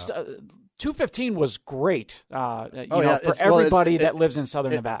 215. You could 215 was great. For everybody that lives in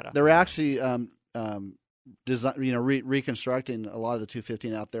Southern Nevada. They're actually reconstructing a lot of the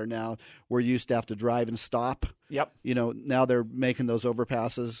 215 out there now. We're used to have to drive and stop. Yep. Now they're making those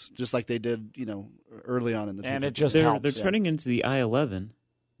overpasses just like they did, early on in the 215. And it just They're helps. turning into the I-11.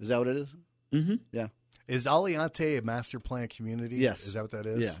 Is that what it is? Mm-hmm. Yeah. Is Aliante a master plan community? Yes. Is that what that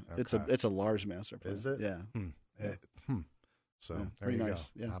is? Yeah. Okay. It's a large master plan. Is it? Yeah. So Yeah, there pretty you nice. go.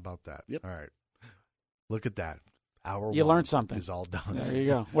 Yeah. How about that? Yep. All right. Look at that. Hour You one learned something. is all done. There you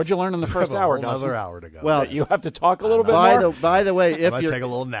go. What'd you learn in the first We have a hour, whole Dustin? Another hour to go. Well, That you have to talk a little bit By more? the way, I'm if gonna you take a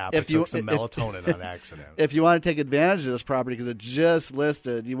little nap. I took some melatonin on accident. if you want to take advantage of this property because it just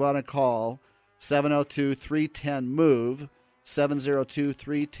listed, you want to call 702-310-MOVE,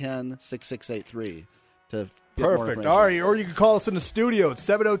 702-310-6683 to get more Perfect. information. All right, or you can call us in the studio at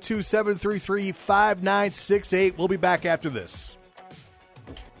 702-733-5968. We'll be back after this.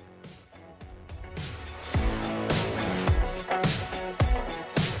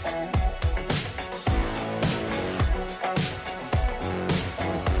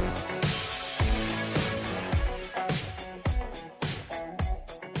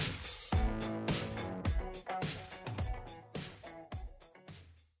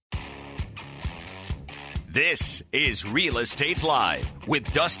 This is Real Estate Live with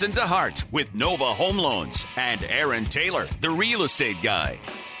Dustin DeHart with Nova Home Loans and Aaron Taylor, the real estate guy.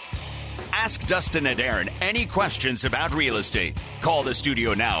 Ask Dustin and Aaron any questions about real estate. Call the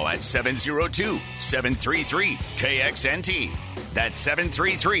studio now at 702-733-KXNT. That's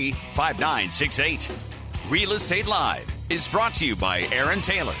 733-5968. Real Estate Live is brought to you by Aaron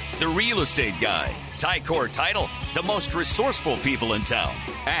Taylor, the real estate guy, Tycor Title, the most resourceful people in town,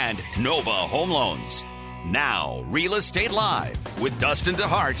 and Nova Home Loans. Now, Real Estate Live with Dustin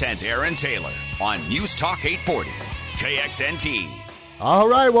DeHart and Aaron Taylor on News Talk 840, KXNT. All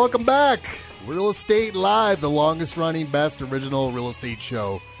right, welcome back. Real Estate Live, the longest running, best original real estate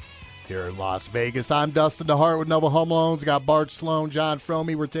show here in Las Vegas. I'm Dustin DeHart with Nova Home Loans. Got Bart Sloan, John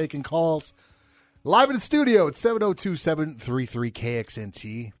Fromey. We're taking calls live in the studio at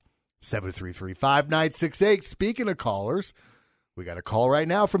 702-733-KXNT, 733-5968. Speaking of callers, we got a call right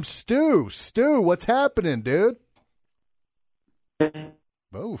now from Stu. Stu, what's happening, dude?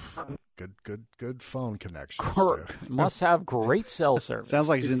 Oof. Good phone connection. Kirk Stu. must have great cell service. Sounds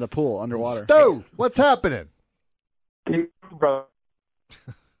like he's in the pool underwater. Stu, what's happening? Bro.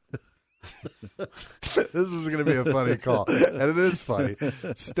 This is going to be a funny call, and it is funny.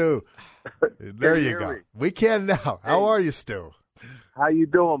 Stu, there you go. We can now. How are you, Stu? How you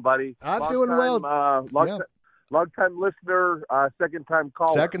doing, buddy? I'm doing well. Long time listener, second time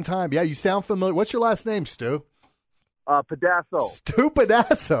caller. Second time. Yeah, you sound familiar. What's your last name, Stu? Pedasso. Stu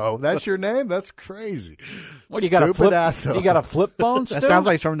Pedasso. That's your name? That's crazy. What, you got a flip? Pedasso. You got a flip phone, Stu? That sounds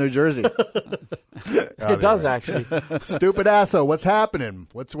like from New Jersey. It does, actually. Stu Pedasso, what's happening?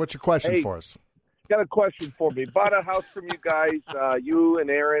 What's your question for us? Got a question for me. Bought a house from you guys, you and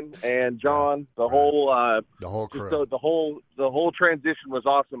Aaron and John. The whole crew. So the whole transition was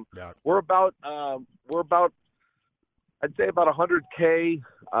awesome. Yeah. We're about I'd say about $100K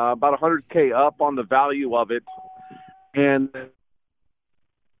up on the value of it, and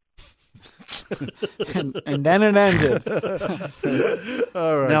and then it ended.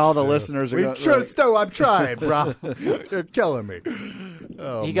 All right, now all the listeners are going. Stu, I'm trying, bro. You're killing me.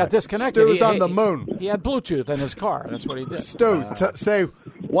 Oh, he got disconnected. Stu's on the moon. He had Bluetooth in his car. That's what he did. Stu, say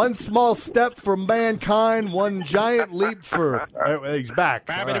one small step for mankind, one giant leap for. He's back.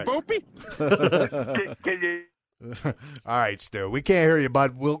 All right. Can you? All right, Stu. We can't hear you,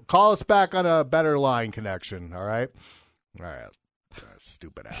 bud. We'll call us back on a better line connection. All right. All right.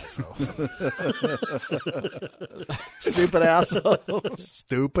 Stupid asshole. Stupid asshole.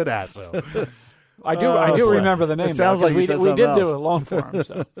 Stupid asshole. I do remember the name. It sounds like we did do a loan for him.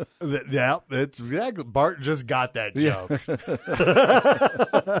 So. Yeah, it's Bart just got that joke.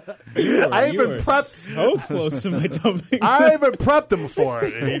 I even prepped so close to my dumping. I even prepped him for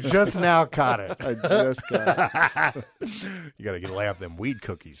it, and he just now caught it. I just got it. You got to lay off them weed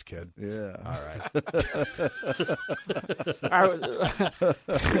cookies, kid. Yeah. All right.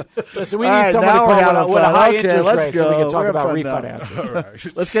 Listen, we need somebody to call with a high interest rate so we can talk about refinances.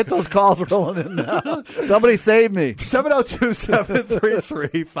 Right. Let's get those calls rolling in now. Somebody save me.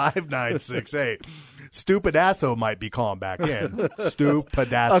 702-733-5968. Stupidasso might be calling back in.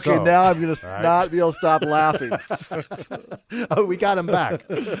 Stupidasso. Okay, now I'm going to not be able to stop laughing. Oh, we got him back.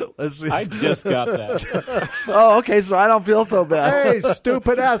 Let's see. I just got that. Oh, okay, so I don't feel so bad. Hey,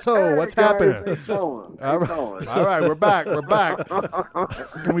 Stupidasso, what's happening? All right, we're back. We're back.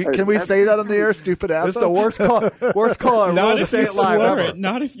 Can we say that on the air, Stupidasso? It's the worst call on Not Real if you Estate Live slur ever. it.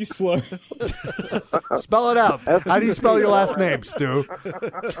 Not if you slur it. Spell it out. How do you spell your last name, Stu?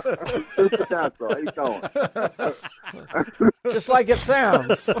 Pedasso. How you going? Just like it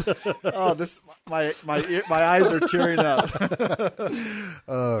sounds. Oh, my eyes are tearing up.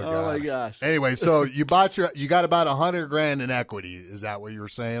 Oh my gosh. Anyway, so you got about $100,000 in equity. Is that what you were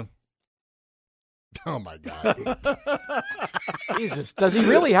saying? Oh my God. Jesus, does he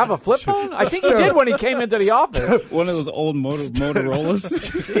really have a flip phone? I think he did when he came into the office. One of those old Motorola's.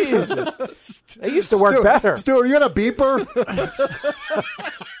 Jesus. They used to work better. Stu, are you on a beeper?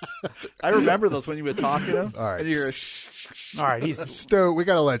 I remember those when you would talk to him. All right. And you hear All right, Stu, we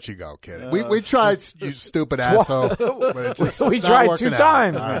got to let you go, kid. We tried, you stupid asshole. But it's we not tried working 2 out.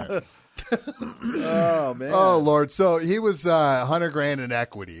 times. All right. oh, man. Oh, Lord. So he was $100,000 in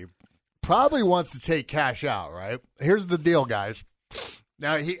equity. Probably wants to take cash out, right? Here's the deal, guys.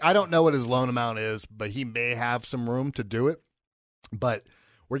 Now, I don't know what his loan amount is, but he may have some room to do it. But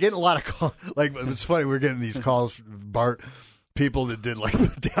we're getting a lot of calls. Like, it's funny, we're getting these calls, Bart, people that did, like,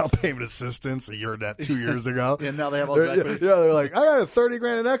 down payment assistance 2 years ago. And now they have all this equity. Yeah, they're like, I got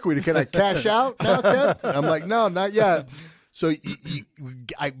 $30,000 in equity. Can I cash out now, Ken? I'm like, no, not yet. So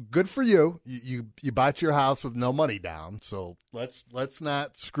good for you. You bought your house with no money down. So let's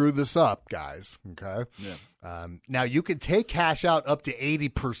not screw this up, guys. Okay. Yeah. Now you can take cash out up to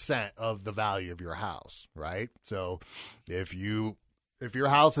 80% of the value of your house, right? So if your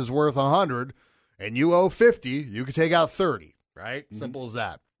house is worth 100 and you owe 50, you can take out 30, right? Mm-hmm. Simple as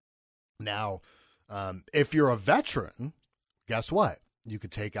that. Now, if you're a veteran, guess what? You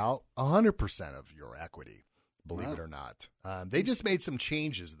could take out 100% of your equity. Believe it or not. They just made some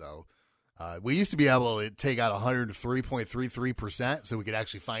changes, though. We used to be able to take out 103.33%, so we could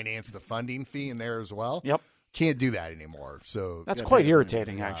actually finance the funding fee in there as well. Yep. Can't do that anymore. So that's quite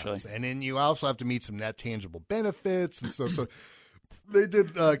irritating, actually. And then you also have to meet some net tangible benefits, and so they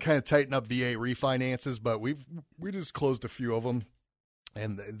did kind of tighten up VA refinances, but we just closed a few of them.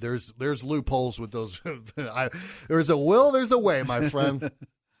 And there's loopholes with those. There's a will, there's a way, my friend.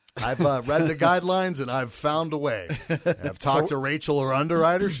 I've read the guidelines, and I've found a way. And I've talked to Rachel, her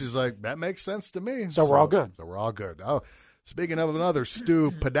underwriter. She's like, that makes sense to me. So we're all good. So we're all good. Oh, speaking of another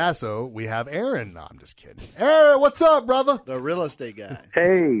Stu Pedasso, we have Aaron. No, I'm just kidding. Aaron, what's up, brother? The real estate guy.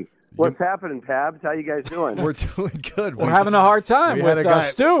 Hey, what's happening, Tabs? How you guys doing? We're doing good. We're having a hard time with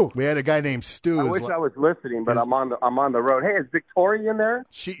Stu. We had a guy named Stu. I wish I was listening, but I'm on the road. Hey, is Victoria in there?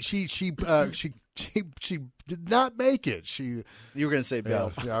 She she did not make it. You were going to say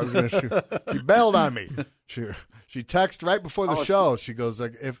bail. Yeah, I was going to. She bailed on me. She texted right before the show. She goes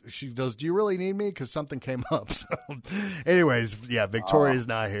do you really need me? Because something came up. So, anyways, yeah, Victoria's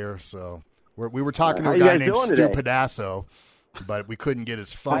not here. So we were talking to a guy named Stu Pedasso, but we couldn't get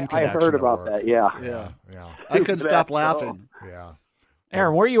his phone connection. I heard about to work. that. Yeah. I couldn't stop laughing. Yeah.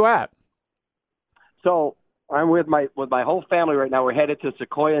 Aaron, where are you at? So I'm with my whole family right now. We're headed to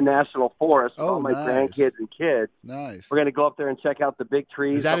Sequoia National Forest with all my grandkids and kids. Nice. We're going to go up there and check out the big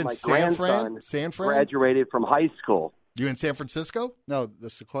trees. Is that in my San grandson Fran? Graduated from high school. You in San Francisco? No, the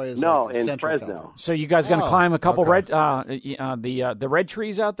Sequoia is in Central Fresno. California. So you guys going to climb a couple red the red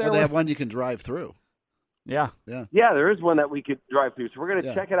trees out there? Well, they have one you can drive through. Yeah. There is one that we could drive through. So we're going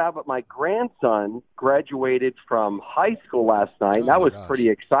to check it out. But my grandson graduated from high school last night. That was pretty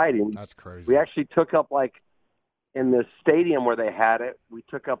exciting. That's crazy. We actually took up in the stadium where they had it, we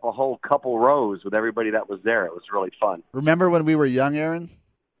took up a whole couple rows with everybody that was there. It was really fun. Remember when we were young, Aaron?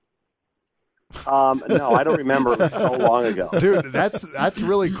 No, I don't remember. It was so long ago. Dude, that's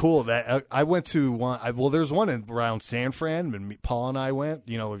really cool. That I went to one. There's one around San Fran, and Paul and I went.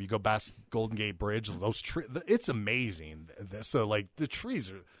 You know, if you go past Golden Gate Bridge, those trees, it's amazing. So, the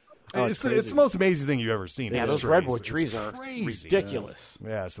trees are. It's the most amazing thing you've ever seen. Yeah, those redwood trees are ridiculous.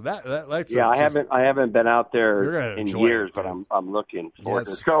 Yeah, so that's I haven't been out there in years, but I'm looking forward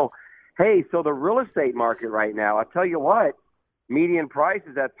to it. So, hey, the real estate market right now, I'll tell you what. Median price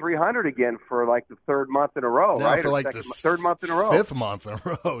is at $300 again for the third month in a row, right? For third month in a row, fifth month in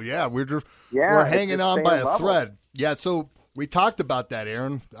a row. Yeah, we're hanging on by a thread. Yeah, so we talked about that,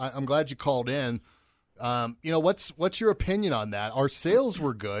 Aaron. I'm glad you called in. What's your opinion on that? Our sales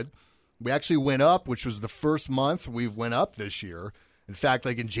were good. We actually went up, which was the first month we've went up this year. In fact,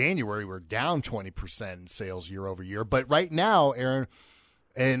 in January, we're down 20% in sales year over year. But right now, Aaron.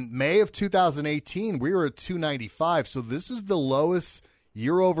 In May of 2018, we were at 295, so this is the lowest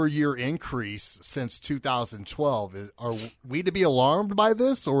year-over-year increase since 2012. Are we to be alarmed by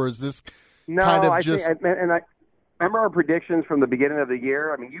this, or is this kind of just... I remember our predictions from the beginning of the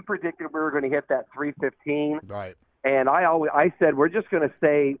year. I mean, you predicted we were going to hit that 315. Right. And I said we're going to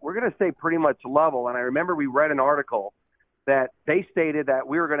stay pretty much level. And I remember we read an article that they stated that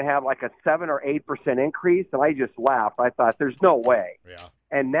we were going to have a 7 or 8% increase, and I just laughed. I thought, there's no way. Yeah.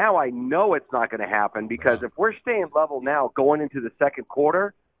 And now I know it's not going to happen because if we're staying level now going into the second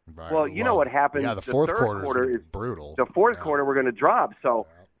quarter, you know what happens. Yeah, the fourth quarter is brutal. The fourth quarter we're going to drop. So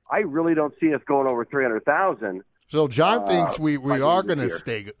I really don't see us going over 300,000. So John thinks we are going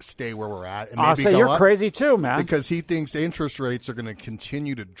to stay where we're at. And maybe so you're crazy too, man. Because he thinks interest rates are going to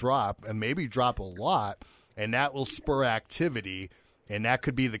continue to drop and maybe drop a lot, and that will spur activity, and that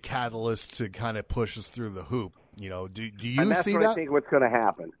could be the catalyst to kind of push us through the hoop. Do you and that's see what that? I think what's going to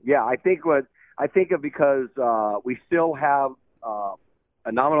happen. Yeah, I think because we still have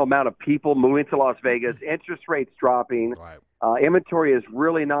a nominal amount of people moving to Las Vegas, interest rates dropping, inventory is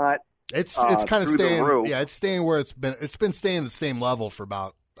really not. It's kind of staying. Yeah, it's staying where it's been. It's been staying the same level for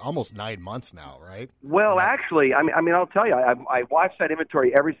about almost 9 months now, right? Well, actually, I mean, I'll tell you, I watch that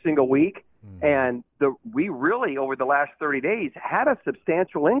inventory every single week, and we really, over the last 30 days, had a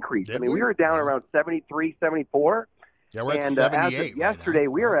substantial increase. We were down around 73, 74. Yeah, we're at 78 as of yesterday,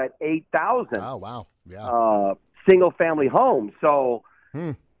 we were at 8,000. Oh, wow. Yeah. Single-family homes. So,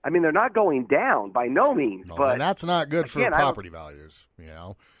 I mean, they're not going down by no means. No, but and that's not good for property values,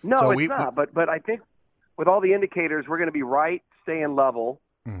 No, so it's not. But I think with all the indicators, we're going to be staying level.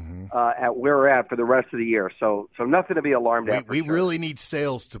 At where we're at for the rest of the year. So nothing to be alarmed at. We really need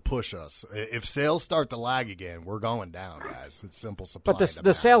sales to push us. If sales start to lag again, we're going down, guys. It's simple supply. But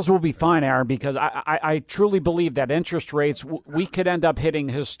the sales will be fine, Aaron, because I truly believe that interest rates, we could end up hitting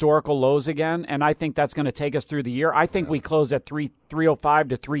historical lows again, and I think that's going to take us through the year. I think we close at 305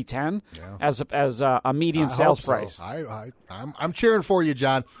 to 310 as a median sales price. I'm cheering for you,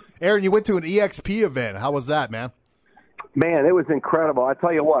 John. Aaron, you went to an EXP event. How was that, man? Man, it was incredible. I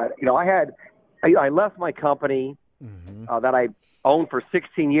tell you what, I left my company that I owned for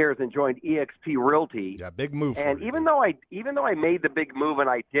 16 years and joined EXP Realty. Yeah, big move. And even though I made the big move and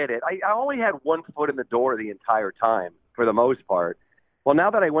I did it, I only had one foot in the door the entire time for the most part. Well,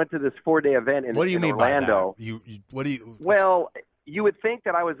 now that I went to this 4-day event in Orlando, what do you? Well, you would think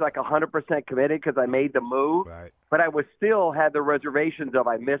that I was 100% committed because I made the move, but I was still had the reservations of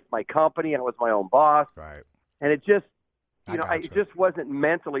I missed my company and I was my own boss, and it just. I just wasn't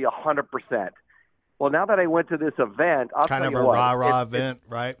mentally 100%. Well, now that I went to this event, I'll kind tell of you what, a rah-rah event,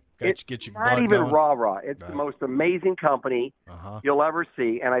 right? Get you not even rah-rah. It's the most amazing company you'll ever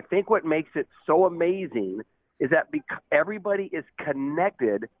see. And I think what makes it so amazing is that everybody is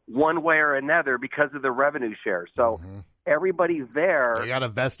connected one way or another because of the revenue share. So everybody there, they got a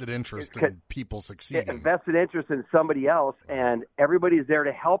vested interest in people succeeding. A vested interest in somebody else, and everybody's there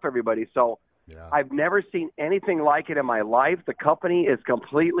to help everybody. So I've never seen anything like it in my life. The company has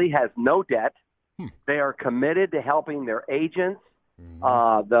no debt. They are committed to helping their agents,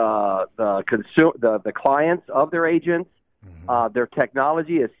 the clients of their agents. Their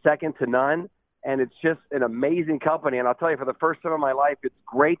technology is second to none. And it's just an amazing company. And I'll tell you, for the first time in my life, it's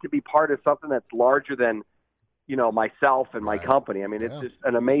great to be part of something that's larger than, myself and my company. I mean, it's just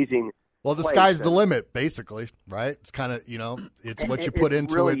an amazing. Well, the sky's the limit, basically, right? It's kind of, it's what you put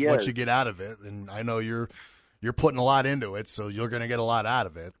into it, what you get out of it. And I know you're putting a lot into it, so you're going to get a lot out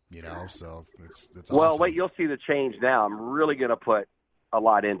of it, So it's awesome. Well, wait, you'll see the change now. I'm really going to put a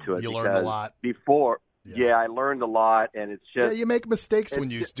lot into it. You learned a lot before. Yeah, I learned a lot, and it's just... Yeah, you make mistakes when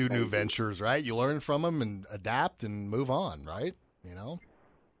you do new ventures, right? You learn from them and adapt and move on, right?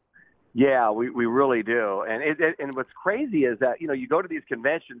 Yeah, we really do. And what's crazy is that, you go to these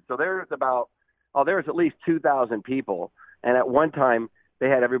conventions, so there's at least 2,000 people, and at one time they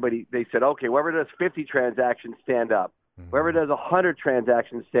had everybody, they said, okay, whoever does 50 transactions, stand up. Whoever does 100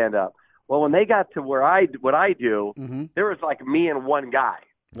 transactions, stand up. Well, when they got to what I do, there was like me and one guy.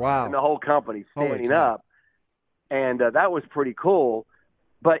 Wow. And the whole company standing up. And that was pretty cool.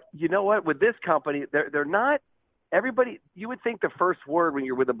 But you know what? With this company, they're not – everybody – you would think the first word when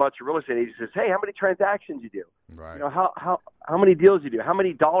you're with a bunch of real estate agents is, hey, how many transactions you do? Right. How many deals you do? How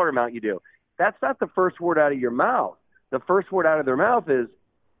many dollar amount you do? That's not the first word out of your mouth. The first word out of their mouth is,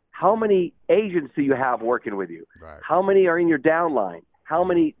 how many agents do you have working with you? Right. How many are in your downline? How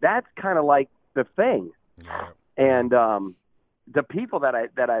many – that's kind of like the thing. Right. And the people that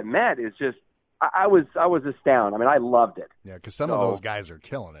I met is just I was astounded. I mean, I loved it. Yeah, because some of those guys are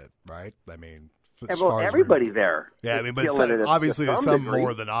killing it, right? I mean, everybody there. Yeah, I mean, but obviously there's some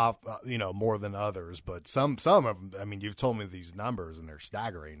more than more than others. But some of them. I mean, you've told me these numbers, and they're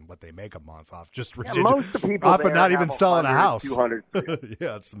staggering what they make a month off just residual. Most of the people off of not even selling a house. 200.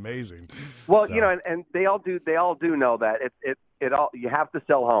 Yeah, it's amazing. Well, and they all do know that it all you have to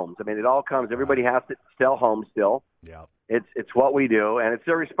sell homes. I mean, it all comes. Everybody has to sell homes still. Yeah. It's what we do, and it's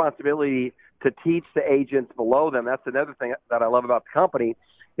their responsibility to teach the agents below them. That's another thing that I love about the company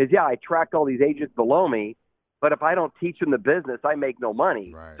is, I attract all these agents below me, but if I don't teach them the business, I make no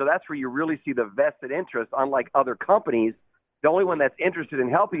money. Right. So that's where you really see the vested interest. Unlike other companies, the only one that's interested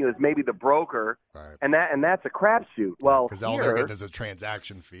in helping you is maybe the broker, right. and that's a crapshoot. Well, because all they're getting is a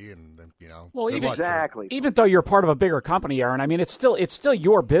transaction fee, and Well, exactly. Even though you're part of a bigger company, Aaron, I mean, it's still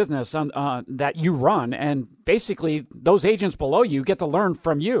your business that you run, and basically those agents below you get to learn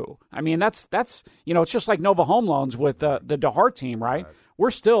from you. I mean, that's it's just like Nova Home Loans with the DeHart team, right?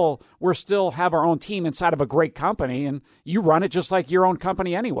 We're still have our own team inside of a great company, and you run it just like your own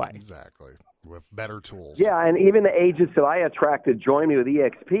company anyway. Exactly. With better tools. Yeah, and even the agents that I attracted join me with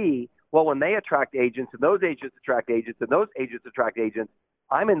EXP. Well, when they attract agents, and those agents attract agents, and those agents attract agents,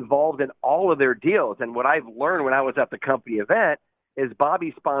 I'm involved in all of their deals. And what I've learned when I was at the company event is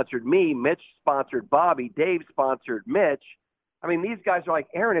Bobby sponsored me, Mitch sponsored Bobby, Dave sponsored Mitch. I mean, these guys are like,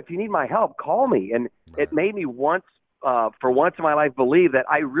 Aaron, if you need my help, call me. And it made me for once in my life, believe that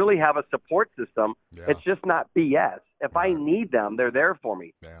I really have a support system. Yeah. It's just not BS. If I need them, they're there for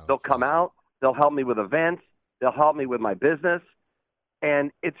me. Yeah, they'll come out. They'll help me with events. They'll help me with my business.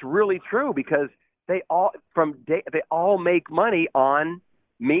 And it's really true because they all make money on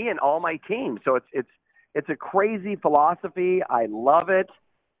me and all my team. So it's a crazy philosophy. I love it.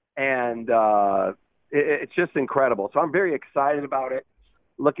 And it's just incredible. So I'm very excited about it.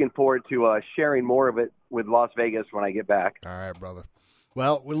 Looking forward to sharing more of it with Las Vegas when I get back. All right, brother.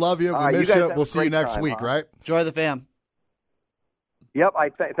 Well, we love you. We miss you. We'll see you next week, right? Enjoy the fam. Yep.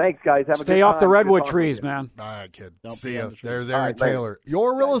 Thanks, guys. Have a Stay off the redwood trees, man. All right, kid. See ya. There's Aaron Taylor,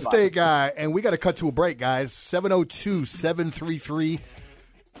 your real estate guy. And we got to cut to a break, guys. 702-733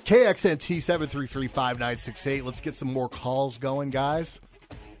 KXNT 733-5968. Let's get some more calls going, guys.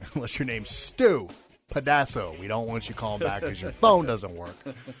 Unless your name's Stu Pedasso. We don't want you calling back because your phone doesn't work.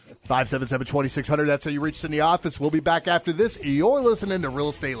 577-2600. That's how you reach us in the office. We'll be back after this. You're listening to Real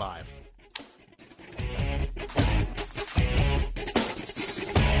Estate Live.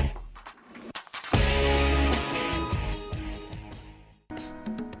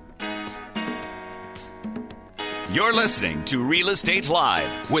 You're listening to Real Estate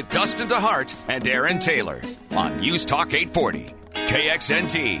Live with Dustin DeHart and Aaron Taylor on News Talk 840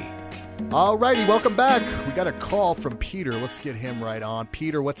 KXNT. All righty, welcome back. We got a call from Peter. Let's get him right on.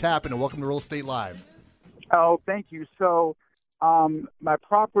 Peter, what's happening? Welcome to Real Estate Live. Oh, thank you. So My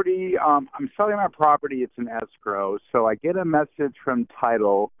property, I'm selling my property. It's an escrow. So I get a message from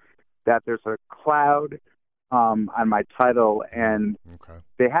title that there's a cloud on my title, and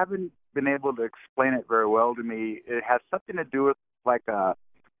they haven't been able to explain it very well to me. It has something to do with like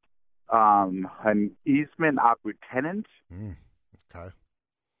an easement out tenant. Okay.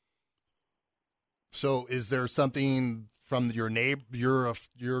 So is there something from your neighbor?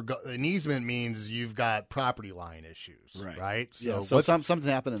 An easement means you've got property line issues, right? So something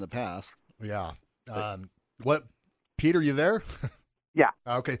happened in the past. Yeah. What, Peter? You there? Yeah.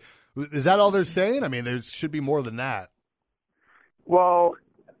 Okay. Is that all they're saying? I mean, there should be more than that. Well,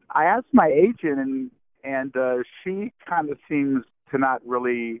 I asked my agent, and she kind of seems to not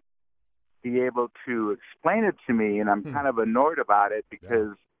really be able to explain it to me, and I'm kind of annoyed about it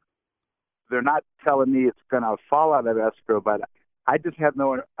because they're not telling me it's going to fall out of escrow, but I just have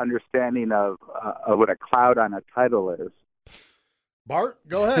no understanding of what a cloud on a title is. Bart,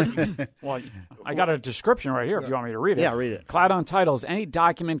 go ahead. Well, I got a description right here if you want me to read it. Yeah, read it. Cloud on titles, any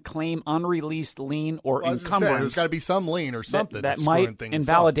document, claim, unreleased lien, or encumbrance. There's got to be some lien or something that might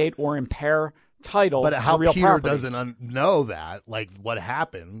invalidate or impair title but how to real Peter property. doesn't know that, like what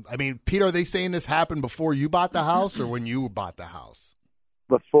happened. I mean, Peter, are they saying this happened before you bought the house or when you bought the house?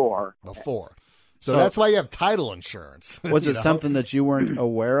 Before. So that's why you have title insurance. Was it something that you weren't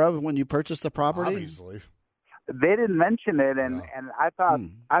aware of when you purchased the property? Obviously. They didn't mention it, and I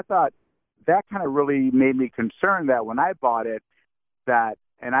thought that kind of really made me concerned that when I bought it,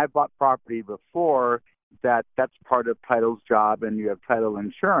 and I bought property before, that's part of title's job, and you have title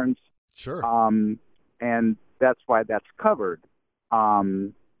insurance. Sure. And that's why that's covered.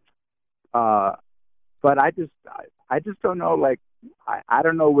 But I just don't know. Like, I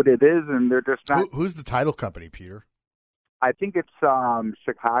don't know what it is, and they're just not. Who's the title company, Peter? I think it's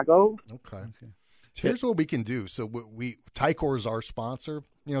Chicago. Okay. Here's what we can do. So Ticor is our sponsor.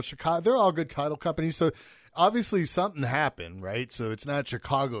 You know, Chicago, they're all good title companies. So obviously something happened, right? So it's not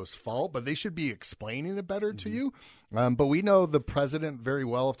Chicago's fault, but they should be explaining it better to you. But we know the president very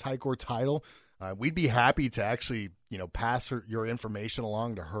well of Ticor Title. We'd be happy to actually, pass your information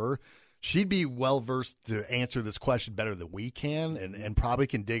along to her. She'd be well-versed to answer this question better than we can and probably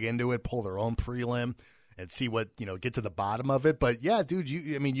can dig into it, pull their own prelim, and see what, get to the bottom of it. But, yeah, dude,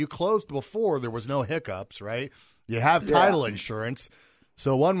 you closed before. There was no hiccups, right? You have title insurance.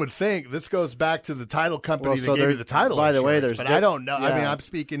 So one would think this goes back to the title company that gave you the title insurance. By the way, I don't know. Yeah. I mean, I'm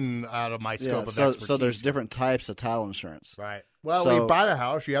speaking out of my scope of expertise. So there's different types of title insurance. Right. Well, when you buy a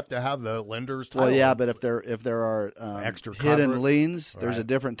house, you have to have the lender's title. Well, yeah, but if there are extra hidden liens, there's a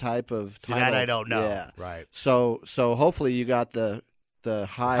different type of title. See, that I don't know. Yeah. Right. So hopefully you got the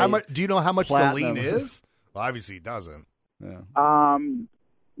high. How much? Do you know how much platinum. the lien is? Well, obviously it doesn't. Yeah.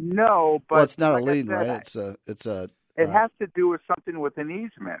 No, but well, it's not a lien, right? It's a. It has to do with something with an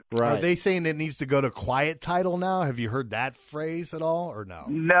easement. Right. Are they saying it needs to go to quiet title now? Have you heard that phrase at all, or no?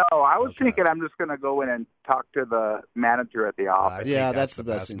 No, I was thinking I'm just going to go in and talk to the manager at the office. That's the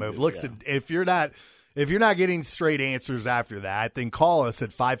best move. Look, if you're not getting straight answers after that, then call us at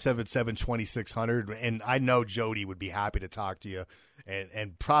 577-2600, and I know Jody would be happy to talk to you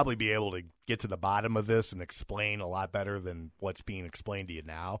and probably be able to get to the bottom of this and explain a lot better than what's being explained to you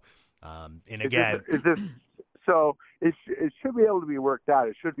now. And again, so it should be able to be worked out.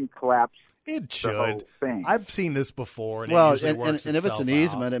 It shouldn't collapse. It should. The whole thing. I've seen this before. And well, it usually works and if it's an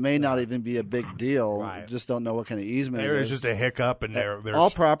easement, out. it may not even be a big deal. Right. You just don't know what kind of easement there it is. Just a hiccup, and there's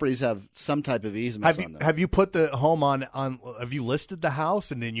all properties have some type of easement on them. Have you put the home on? Have you listed the house,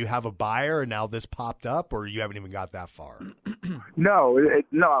 and then you have a buyer, and now this popped up, or you haven't even got that far? No. We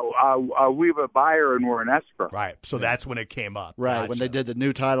have a buyer, and we're in escrow. Right. So that's when it came up. Right. Gotcha. When they did the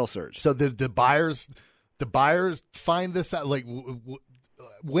new title search. So the buyers find this out. Like,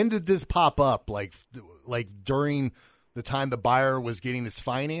 when did this pop up? Like during the time the buyer was getting his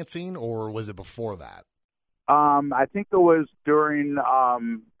financing, or was it before that? I think it was during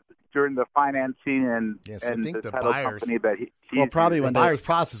the financing and the title company that he probably when the buyer's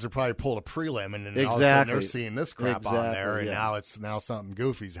processor probably pulled a prelim, and then all of a sudden they're seeing this crap on there, and now something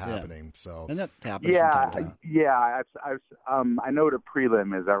goofy's happening. So and that happens. From time to time. Yeah. I know what a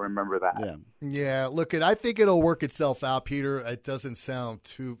prelim is. I remember that. Yeah. Look, I think it'll work itself out, Peter. It doesn't sound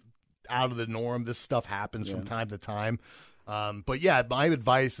too out of the norm. This stuff happens from time to time. But yeah, my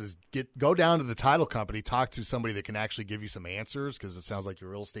advice is go down to the title company, talk to somebody that can actually give you some answers, because it sounds like your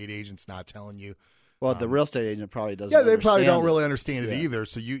real estate agent's not telling you. Well, the real estate agent probably doesn't. Yeah, they probably don't really understand it either.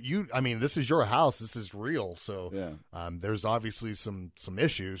 So I mean, this is your house. This is real. So there's obviously some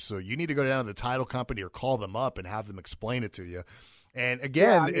issues. So you need to go down to the title company or call them up and have them explain it to you. And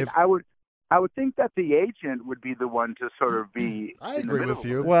again, I would think that the agent would be the one to sort of be. I agree with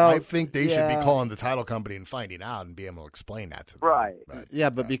you. Well, I think they should be calling the title company and finding out and be able to explain that to them. Right.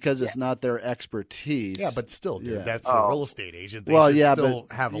 But because it's not their expertise. Yeah, but still, dude, that's a real estate agent. They should still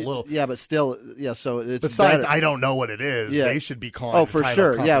have a little. Yeah, but still, so it's besides, better. I don't know what it is. Yeah. They should be calling. Oh, for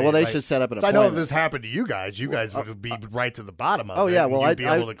sure. Company, yeah, well, they right? should set up an so appointment. I know if this happened to you guys would be right to the bottom of it. Oh, yeah, well, you'd be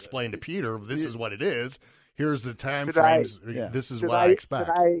able to explain to Peter, this is what it is. Here's the time frames. This is what I expect.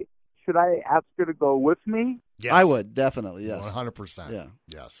 Should I ask her to go with me? Yes. I would, definitely, yes. 100%. Yeah.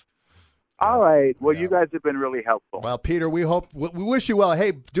 Yes. All right. Well, you guys have been really helpful. Well, Peter, we wish you well.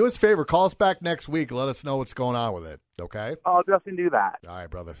 Hey, do us a favor. Call us back next week. Let us know what's going on with it, okay? I'll definitely do that. All right,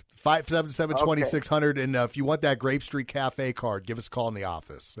 brother. 577-2600, and if you want that Grape Street Cafe card, give us a call in the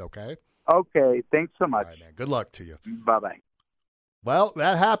office, okay? Okay. Thanks so much. All right, man. Good luck to you. Bye-bye. Well,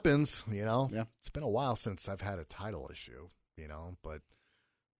 that happens, Yeah. It's been a while since I've had a title issue, but,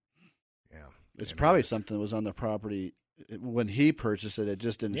 yeah. It's probably something that was on the property when he purchased it. It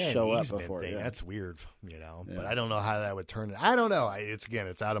just didn't show up before. Yeah. That's weird, But I don't know how that would turn. I don't know.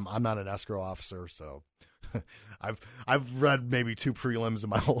 It's out of. I'm not an escrow officer, so I've read maybe 2 prelims in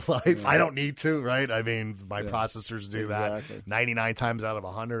my whole life. I don't need to, right? I mean, my processors do that 99 times out of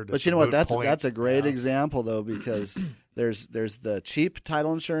 100. But you know what? That's a great example though, because there's the cheap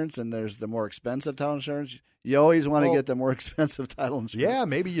title insurance and there's the more expensive title insurance. You always want to get the more expensive title insurance. Yeah,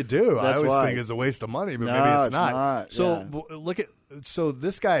 maybe you do. I always think it's a waste of money, but maybe it's not. So look at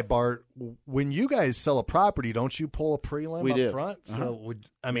this guy, Bart. When you guys sell a property, don't you pull a prelim up front? So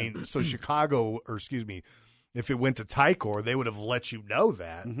so Chicago, or excuse me, if it went to Ticor, they would have let you know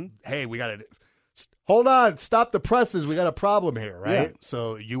that. Hey, we got to hold on, stop the presses. We got a problem here, right? Yeah.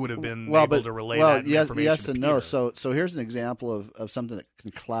 So you would have been able to relay that information. Yes to and Peter. no. So here's an example of something that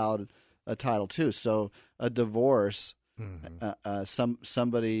can cloud a title too. So a divorce,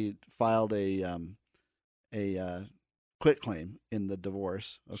 somebody filed a quitclaim in the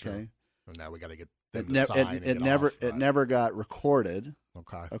divorce. Okay, sure. And now we got to get them to sign. It never got recorded.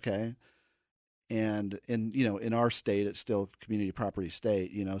 Okay. And in our state, it's still community property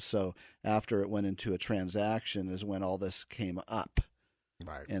state. So after it went into a transaction is when all this came up.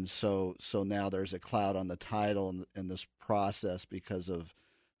 Right. And so now there's a cloud on the title in this process because of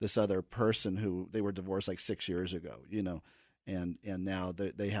this other person who they were divorced like 6 years ago, and now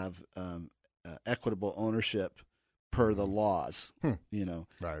they have equitable ownership per the laws, Right,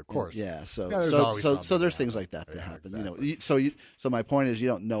 of course. So there's there's things like that that happen, exactly. So my point is you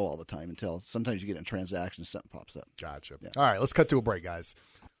don't know all the time until sometimes you get in transactions, something pops up. Gotcha. Yeah. All right, let's cut to a break, guys.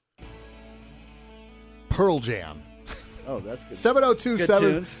 Pearl Jam. Oh, that's good.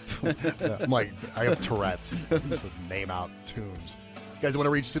 702-7. I'm like, I have Tourette's. Just name out tunes. You guys want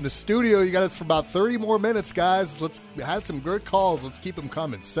to reach us in the studio? You got us for about 30 more minutes, guys. Let's have some good calls. Let's keep them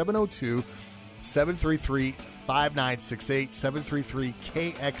coming. 702-733-5968,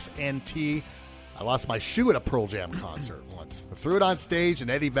 733-KXNT. I lost my shoe at a Pearl Jam concert once. I threw it on stage, and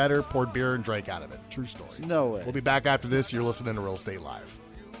Eddie Vedder poured beer and drank out of it. True story. No way. We'll be back after this. You're listening to Real Estate Live.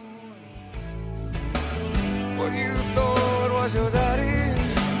 What you thought was your daddy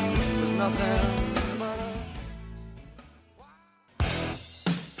was nothing.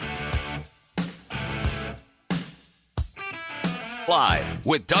 Live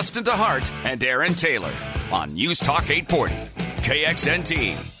with Dustin DeHart and Aaron Taylor on News Talk 840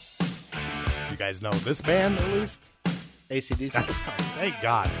 KXNT. You guys know this band at least? AC/DC. Thank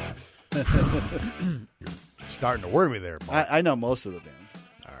God. You're starting to worry me there, Mark. I know most of the bands.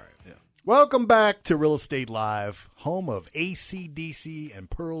 All right. Yeah. Welcome back to Real Estate Live, home of AC/DC and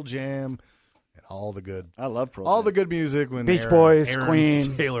Pearl Jam and all the good. I love Pearl Jam. All the good music when Beach Boys, Aaron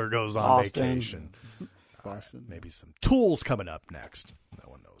Queen, Taylor goes on Austin. vacation. Boston. Maybe some Tools coming up next. No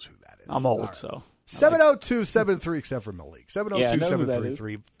one knows who that is. I'm old, so. 702-73, except for Malik.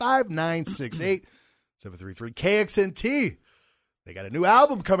 702-733-5968. 733-KXNT. They got a new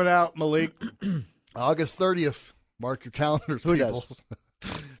album coming out, Malik. August 30th. Mark your calendars, Who people.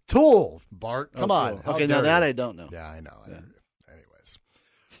 does? Tool, Bart. Come on. Tool. Okay, now that I don't know. Yeah, I know. Yeah. Anyways.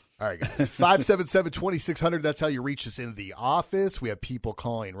 All right, guys. 577-2600. That's how you reach us in the office. We have people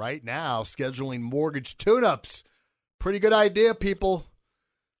calling right now, scheduling mortgage tune-ups. Pretty good idea, people.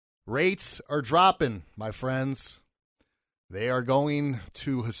 Rates are dropping, my friends. They are going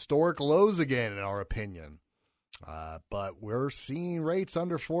to historic lows again, in our opinion. But we're seeing rates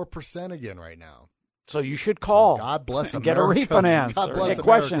under 4% again right now. So you should call. So God bless and America. Get a refinance God or bless get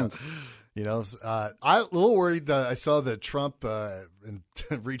America. questions. I'm a little worried that I saw that Trump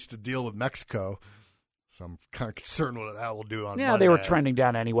reached a deal with Mexico. So I'm kind of concerned what that will do on Yeah, Monday. they were trending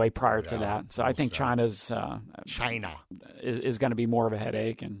down anyway prior to that. So I think China's is going to be more of a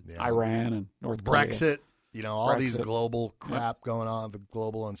headache, and Iran and North Korea. Brexit, all these global crap going on, the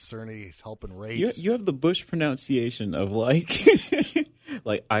global uncertainty is helping rates. You have the Bush pronunciation of like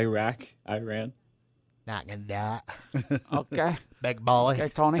Iraq, Iran. Not going to die. Okay. Big Bolly. Okay,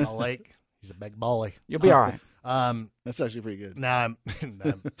 Tony. He's a big Bolly. You'll be all right. That's actually pretty good. Nah, I'm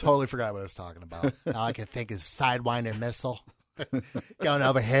totally forgot what I was talking about. All I can think is Sidewinder missile. Going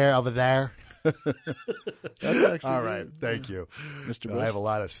over here, over there. That's actually all right. Thank you, Mr. Bush. I have a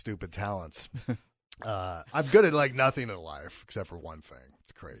lot of stupid talents. I'm good at nothing in life except for one thing.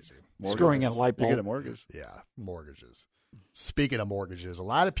 It's crazy. Screwing in a light bulb. You get a mortgage. Yeah, mortgages. Speaking of mortgages, a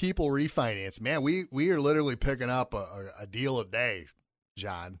lot of people refinance. Man, we are literally picking up a deal a day,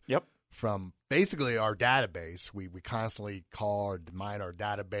 John. Yep. From basically our database. We constantly call or mine our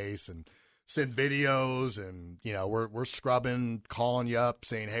database and send videos, and we're scrubbing, calling you up,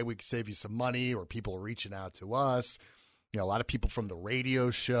 saying, hey, we can save you some money, or people are reaching out to us. A lot of people from the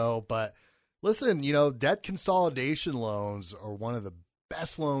radio show. But listen, debt consolidation loans are one of the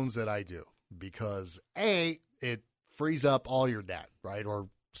best loans that I do because it frees up all your debt, right? Or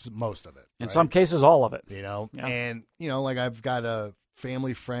most of it. In some cases, all of it. And I've got a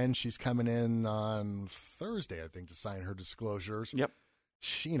family friend. She's coming in on Thursday, I think, to sign her disclosures. Yep.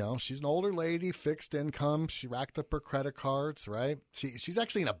 She's an older lady, fixed income. She racked up her credit cards, right? She's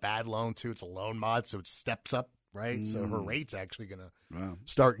actually in a bad loan too. It's a loan mod, so it steps up, right? So her rate's actually going to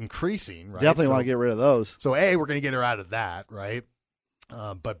start increasing, right? Definitely want to get rid of those. So A, we're going to get her out of that, right?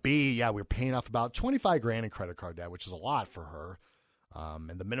 But B, we're paying off about $25,000 in credit card debt, which is a lot for her.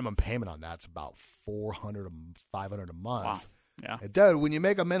 And the minimum payment on that's about $400 to $500 a month. Wow. Yeah. Dude, when you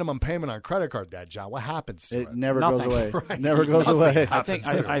make a minimum payment on credit card debt, John, what happens to it? It never goes away. Right. Never goes away. I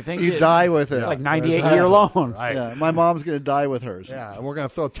think you die with it. It's like 98-year loan. Right. Yeah, my mom's going to die with hers. Yeah, and we're going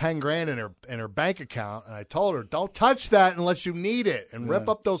to throw $10,000 in her bank account. And I told her, don't touch that unless you need it, and rip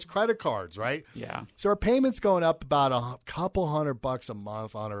up those credit cards, right? Yeah. So her payment's going up about a couple $100 a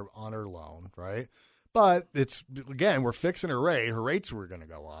month on her loan, right? But we're fixing her rate. Her rates were going to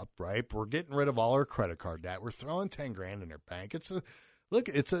go up, right? We're getting rid of all her credit card debt. We're throwing $10,000 in her bank. It's a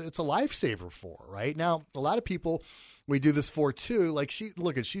lifesaver for her, right? Now, a lot of people we do this for too. Like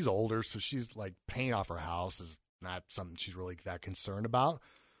she's older, so she's like paying off her house is not something she's really that concerned about.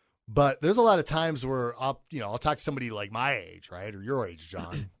 But there's a lot of times where I'll talk to somebody like my age, right, or your age,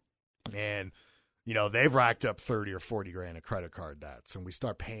 John, and they've racked up $30,000 or $40,000 in credit card debts, and we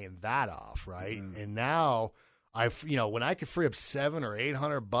start paying that off, right? Mm. And now when I could free up $700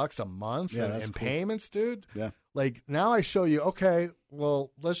 or $800 a month in cool payments, dude. Yeah. Like now I show you, okay,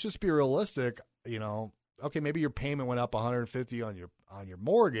 well, let's just be realistic. Okay, maybe your payment went up $150 on your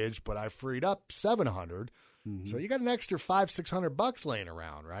mortgage, but I freed up $700. Mm-hmm. So you got an extra $500-$600 laying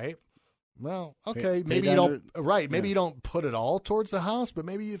around, right? Well, okay, maybe you don't. Right, maybe you don't put it all towards the house, but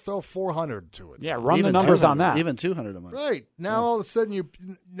maybe you throw $400 to it. Yeah, run the numbers on that. Even $200 a month. Right now, all of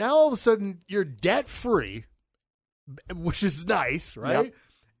a sudden you're debt free, which is nice, right? Yep.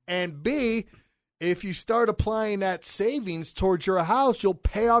 And B, if you start applying that savings towards your house, you'll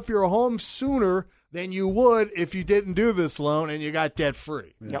pay off your home sooner than you would if you didn't do this loan and you got debt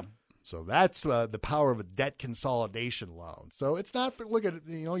free. Yeah. Yep. So that's the power of a debt consolidation loan. So it's not for, look at it,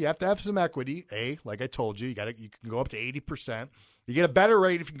 you have to have some equity. Like I told you, you can go up to 80%. You get a better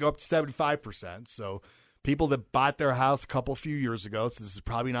rate if you can go up to 75%. So people that bought their house a few years ago, so this is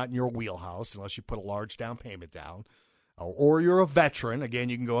probably not in your wheelhouse unless you put a large down payment down. Or you're a veteran. Again,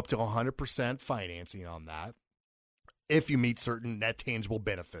 you can go up to 100% financing on that if you meet certain net tangible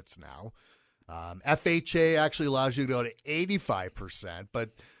benefits now. FHA actually allows you to go to 85%, but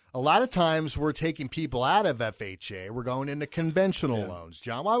a lot of times we're taking people out of FHA. We're going into conventional loans.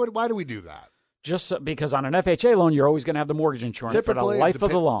 John, why do we do that? Just because on an FHA loan, you're always going to have the mortgage insurance for the life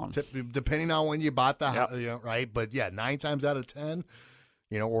of the loan. Depending on when you bought the house, right? But 9 times out of 10,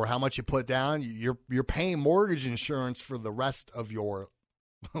 or how much you put down, you're paying mortgage insurance for the rest of your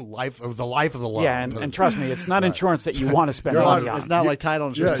life of the loan. Yeah, and trust me, it's not insurance that you want to spend money on. It's not like title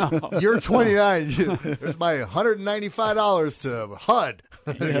insurance. Yeah, you're 29. There's my $195 to HUD.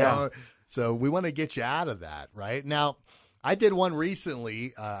 So we want to get you out of that, right? Now, I did one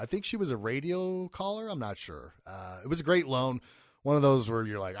recently. I think she was a radio caller. I'm not sure. It was a great loan. One of those where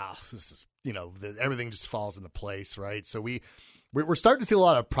you're like, this is, everything just falls into place, right? So we're starting to see a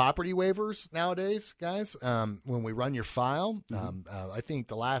lot of property waivers nowadays, guys. When we run your file, I think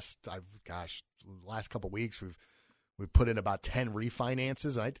the last couple of weeks We've put in about 10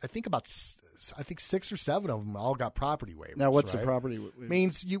 refinances, and I think 6 or 7 of them all got property waivers. Now, what's right? the property waiver?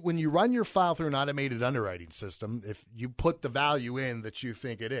 Means when you run your file through an automated underwriting system, if you put the value in that you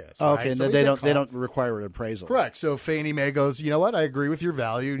think it is. Okay, right? so they don't require an appraisal. Correct. So Fannie Mae goes, you know what? I agree with your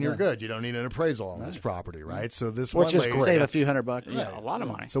value, and you're good. You don't need an appraisal on this property, right? So this Which is great. Save a few $100. Yeah, a lot of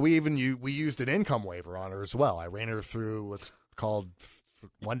money. So we used an income waiver on her as well. I ran her through what's called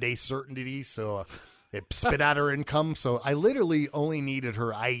 1-day certainty. So it spit out her income. So I literally only needed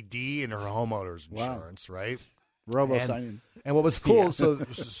her ID and her homeowner's insurance, right? Robo-signing. And what was cool,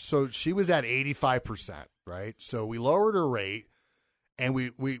 so she was at 85%, right? So we lowered her rate,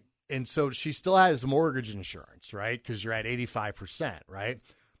 and and so she still has mortgage insurance, right? Because you're at 85%, right?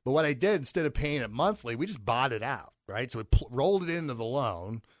 But what I did, instead of paying it monthly, we just bought it out, right? So we rolled it into the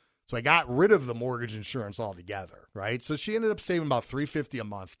loan. So I got rid of the mortgage insurance altogether, right? So she ended up saving about $350 a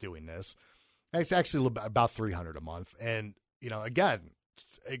month doing this. It's actually about $300 a month. And, again,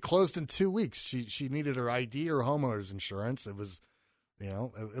 it closed in 2 weeks. She needed her ID or homeowner's insurance. It was,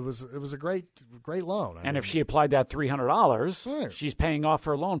 it was a great loan. And if she applied that $300, she's paying off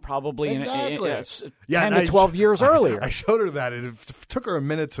her loan probably in 10 to 12 years earlier. I showed her that. It took her a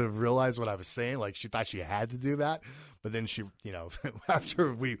minute to realize what I was saying. Like, she thought she had to do that. But then she,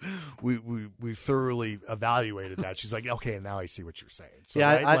 after we thoroughly evaluated that, she's like, okay, now I see what you're saying. So,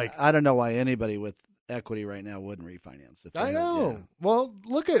 yeah, I don't know why anybody with equity right now wouldn't refinance. I know. Yeah. Well,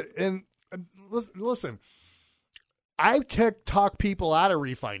 look at, and listen, I talk people out of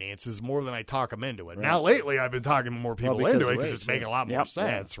refinances more than I talk them into it. Right. Now, lately, I've been talking more people into it because it's making a lot more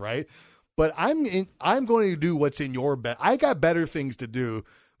sense, right? But I'm going to do what's in your bet. I got better things to do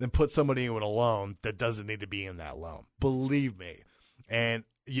than put somebody in with a loan that doesn't need to be in that loan. Believe me. And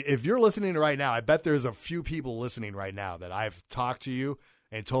if you're listening right now, I bet there's a few people listening right now that I've talked to you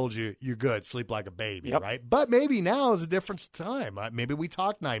and told you you're good, sleep like a baby, right? But maybe now is a different time. Maybe we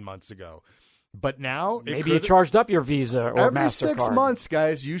talked 9 months ago. But now maybe you charged up your Visa or every MasterCard. Every 6 months,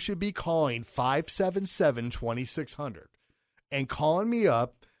 guys, you should be calling 577-2600 and calling me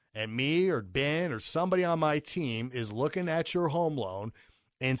up, and me or Ben or somebody on my team is looking at your home loan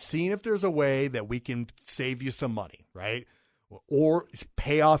and seeing if there's a way that we can save you some money, right? Or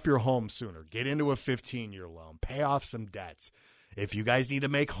pay off your home sooner. Get into a 15-year loan. Pay off some debts. If you guys need to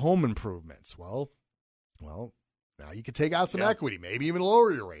make home improvements, well, now you can take out some equity, maybe even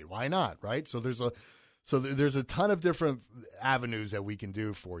lower your rate. Why not, right? So there's a ton of different avenues that we can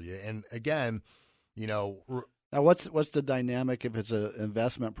do for you. And again, now, what's the dynamic if it's an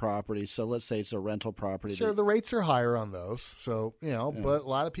investment property? So let's say it's a rental property. Sure, the rates are higher on those. So, but a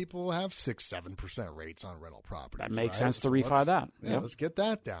lot of people have 6-7% rates on rental properties. That makes sense to refi that. Yeah, let's get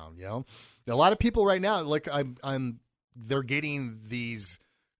that down. A lot of people right now, like they're getting these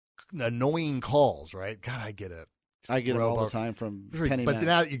annoying calls, right? God, I get it. I get it all the time from Penny Mac. But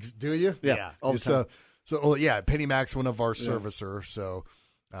now, do you? Yeah, all the time. So Penny Mac's one of our servicers. So,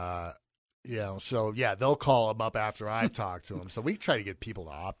 they'll call them up after I've talked to them. So we try to get people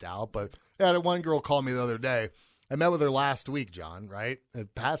to opt out. But one girl called me the other day. I met with her last week, John, right? A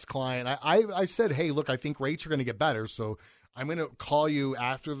past client. I said, hey, look, I think rates are going to get better. So I'm going to call you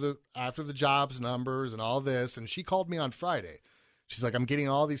after the jobs numbers and all this. And she called me on Friday. She's like, I'm getting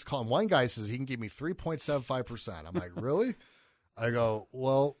all these calls. One guy says he can give me 3.75%. I'm like, really? I go,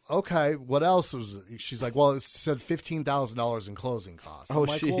 well, okay. What else was it? She's like, well, it said $15,000 in closing costs. I'm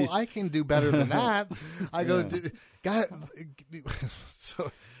like, well, I can do better than that. I go,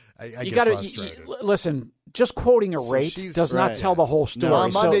 so I get frustrated. Listen, just quoting a rate does not tell the whole story. So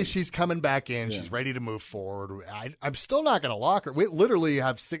on Monday, she's coming back in. She's ready to move forward. I'm still not going to lock her. We literally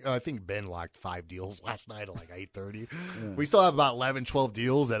have I think Ben locked 5 deals last night at like 8:30. Yeah. We still have about 11, 12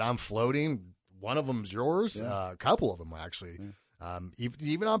 deals that I'm floating. One of them's yours. A couple of them, actually.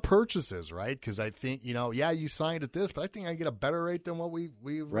 Even on purchases, right? Because I think, you signed at this, but I think I get a better rate than what we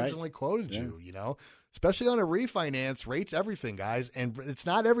originally quoted you, Especially on a refinance, rate's everything, guys. And it's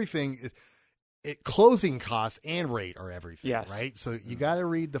not everything. Closing costs and rate are everything, right? So you got to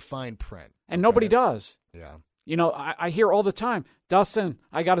read the fine print. And nobody does. Yeah. I hear all the time, Dustin,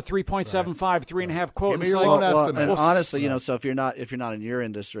 I got a 3.75, 3.5 quote. Give me your loan estimate. And honestly, so if you're not in your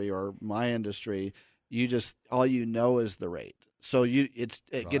industry or my industry, all you know is the rate. So it gets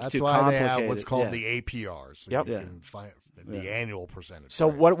too complicated. That's why they have what's called the APRs. So yep. You can find the annual percentage. So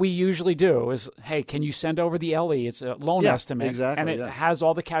what we usually do is, hey, can you send over the LE? It's a loan estimate. Exactly, and it has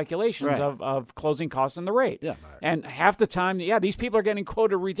all the calculations of closing costs and the rate. Yeah. And half the time, these people are getting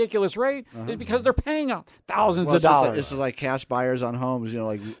quoted a ridiculous rate is because they're paying thousands of dollars. This is like cash buyers on homes,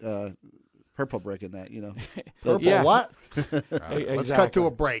 like Purple Brick and that, Purple what? Right. Exactly. Let's cut to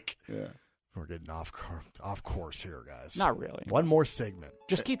a break. Yeah. We're getting off course here, guys. Not really. One more segment.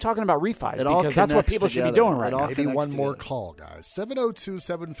 Just keep talking about refis because that's what people should be doing right now. Maybe one more call, guys.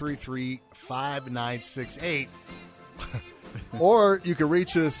 702-733-5968. Or you can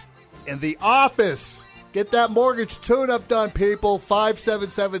reach us in the office. Get that mortgage tune-up done, people.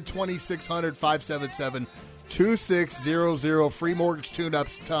 577-2600, 577-2600. Free mortgage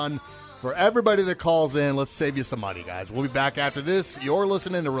tune-ups done for everybody that calls in. Let's save you some money, guys. We'll be back after this. You're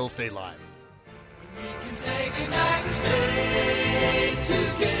listening to Real Estate Live. We can say goodnight and stay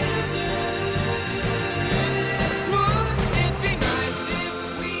together. Wouldn't it be nice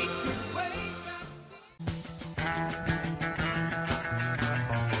if we could wake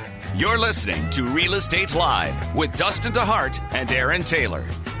up? You're listening to Real Estate Live with Dustin DeHart and Aaron Taylor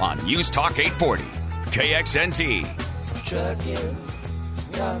on News Talk 840, KXNT.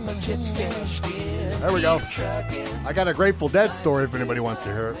 There we go. I got a Grateful Dead story if anybody wants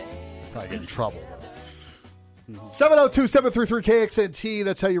to hear it. Probably get in trouble. 702-733-KXNT.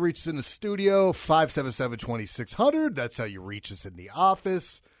 That's how you reach us in the studio. 577-2600. That's how you reach us in the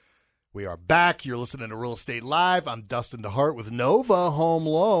office. We are back. You're listening to Real Estate Live. I'm Dustin DeHart with Nova Home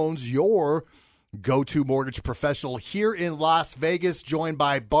Loans, your go-to mortgage professional here in Las Vegas, joined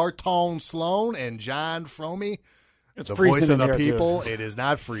by Bartone Sloan and John Fromey. It's the freezing voice of the in here, people. too. It is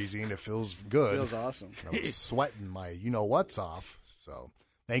not freezing. It feels good. It feels awesome. I was sweating my you-know-what's off. So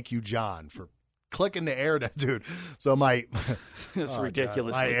thank you, John, for clicking the air down, dude. So my it's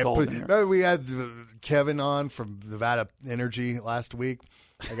ridiculously cold in here. Remember we had Kevin on from Nevada Energy last week.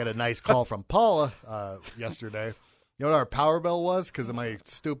 I got a nice call from Paula yesterday. You know what our power bill was because of my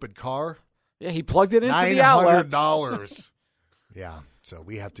stupid car? Yeah, he plugged it into the outlet. $900. Yeah, so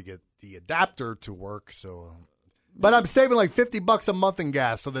we have to get the adapter to work. So, but I'm saving like $50 a month in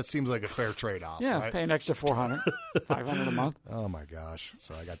gas, so that seems like a fair trade-off. Yeah, right? pay an extra $400, $500 a month. Oh my gosh!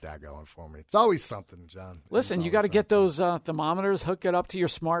 So I got that going for me. It's always something, John. Listen, you got to get those thermometers, hook it up to your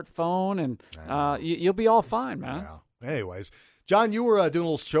smartphone, and you'll be all fine, man. Yeah. Anyways, John, you were doing a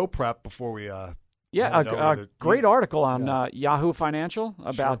little show prep before we. A great article on Yahoo Financial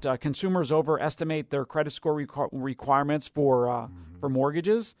about consumers overestimate their credit score requirements for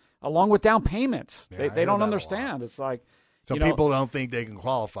mortgages, along with down payments. Yeah, they don't understand. It's like so people don't think they can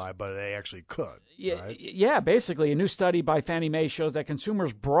qualify, but they actually could. Yeah, right? yeah. Basically, a new study by Fannie Mae shows that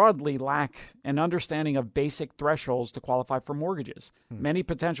consumers broadly lack an understanding of basic thresholds to qualify for mortgages. Many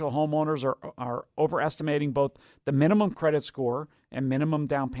potential homeowners are overestimating both the minimum credit score and minimum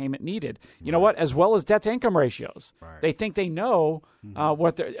down payment needed. You know what? As well as debt-to-income ratios. Right. They think they know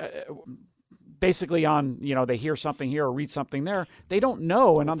what they're basically on, they hear something here or read something there. They don't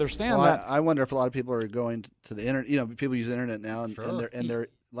know and understand that. I wonder if a lot of people are going to the internet. People use the internet now, and, Sure. and they're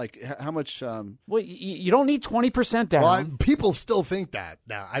like, how much? Well, you don't need 20% down. Well, people still think that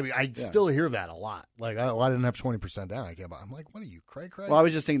now. I still hear that a lot. Like, I didn't have 20% down. I'm like, what are you, cray? Well, I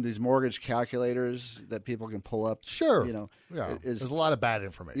was just thinking these mortgage calculators that people can pull up. Sure. Yeah, there's a lot of bad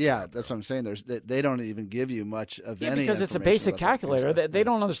information. Yeah, that's what I'm saying. They don't even give you much of any because it's a information basic about calculator. They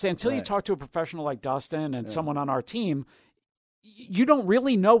don't understand until you Right. talk to a professional like Dustin and someone on our team. You don't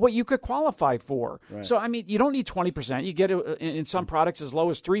really know what you could qualify for. Right. So, I mean, you don't need 20%. You get it in some products as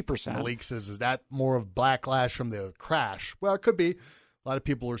low as 3%. Malik says, is that more of backlash from the crash? Well, it could be. A lot of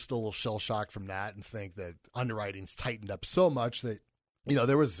people are still a little shell-shocked from that and think that underwriting's tightened up so much that,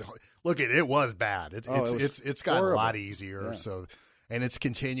 there was – look, it was bad. It's gotten horrible. a lot easier. Yeah. So, and it's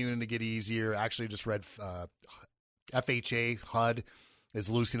continuing to get easier. Actually, just read FHA, HUD – is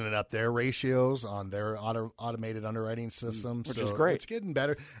loosening up their ratios on their automated underwriting system. Which is great. It's getting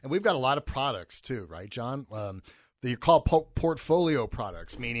better. And we've got a lot of products too, right, John? They're called portfolio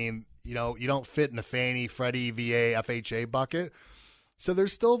products, meaning, you don't fit in the Fannie, Freddie, VA, FHA bucket. So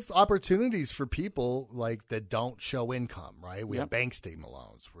there's still opportunities for people like that don't show income, right? We have bank statement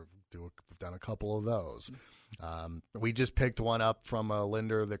loans. We've done a couple of those. We just picked one up from a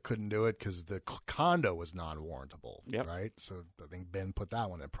lender that couldn't do it because the condo was non-warrantable, right? So I think Ben put that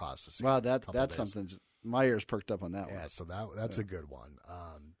one in processing. Wow, that's something. My ears perked up on that one. Yeah, so that's a good one.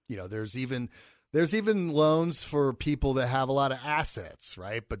 There's even loans for people that have a lot of assets,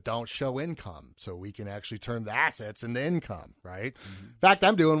 right, but don't show income, so we can actually turn the assets into income, right? In fact,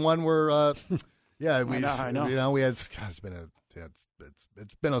 I'm doing one where, I know. We had it's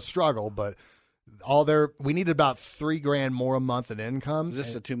been a struggle, but. We needed about $3,000 more a month in income. Is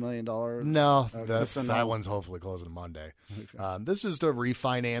this a $2 million? No, that one's hopefully closing Monday. Okay. This is to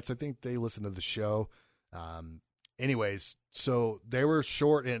refinance. I think they listen to the show. Anyways, so they were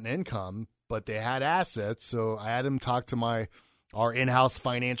short in income, but they had assets. So I had them talk to our in-house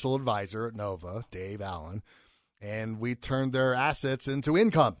financial advisor at Nova, Dave Allen, and we turned their assets into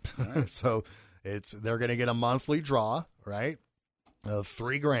income. Right. So they're going to get a monthly draw, right, of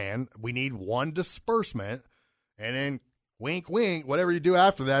 $3,000. We need one disbursement, and then wink, wink, whatever you do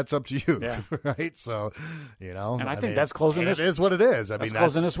after that's up to you, Yeah. right? So, And I think that's closing this. It is what it is. That's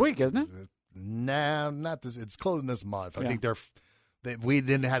closing this week, isn't it? Nah, not this. It's closing this month. I Yeah. think we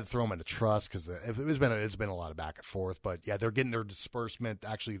didn't have to throw them into trust because it's been a lot of back and forth. But yeah, they're getting their disbursement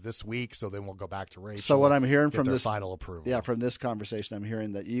actually this week, so then we'll go back to Rachel. So what I'm hearing from their this final approval, from this conversation, I'm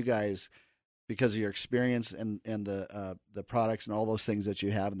hearing that you guys, because of your experience and the products and all those things that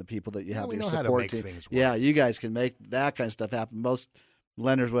you have and the people that you have, we your know how to support make team, things work. yeah, you guys can make that kind of stuff happen. Most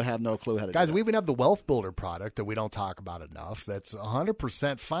lenders will have no clue how to. Guys, do that. we even have the Wealth Builder product that we don't talk about enough. That's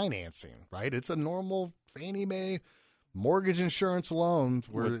 100% financing, right? It's a normal Fannie Mae mortgage insurance loan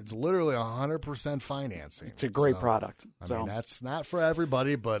where it's literally 100% financing. It's a great product. I mean, that's not for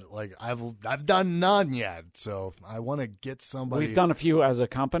everybody, but like I've done none yet, so I want to get somebody. We've done a few as a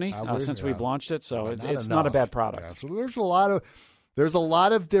company since we've launched it, so it's not a bad product. Yeah, so there's a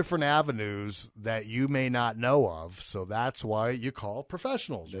lot of different avenues that you may not know of, so that's why you call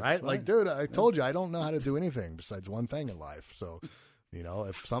professionals, right? Like, dude, I told you I don't know how to do anything besides one thing in life. So,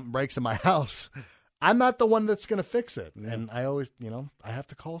 if something breaks in my house, I'm not the one that's going to fix it. Yeah. And I always, I have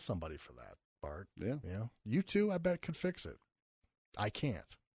to call somebody for that, Bart. Yeah. You two, I bet, could fix it. I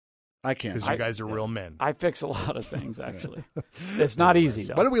can't. I can't. Because you guys are real men. I fix a lot of things, actually. It's not easy,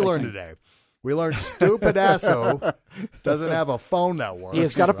 though. What did we learn today? We learned stupid Asso doesn't have a phone that works. He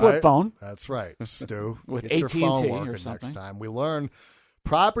has got a flip phone. That's right, Stu. With Get your AT&T phone or working something. next time. We learned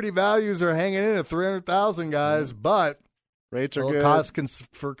property values are hanging in at $300,000, guys, but rates are little good. Cause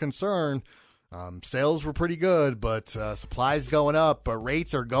for concern. Sales were pretty good, but supplies going up, but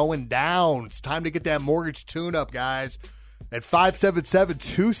rates are going down. It's time to get that mortgage tune-up, guys, at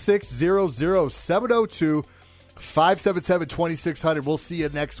 577-2600-702. 577-2600. We'll see you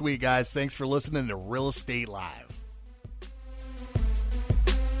next week, guys. Thanks for listening to Real Estate Live.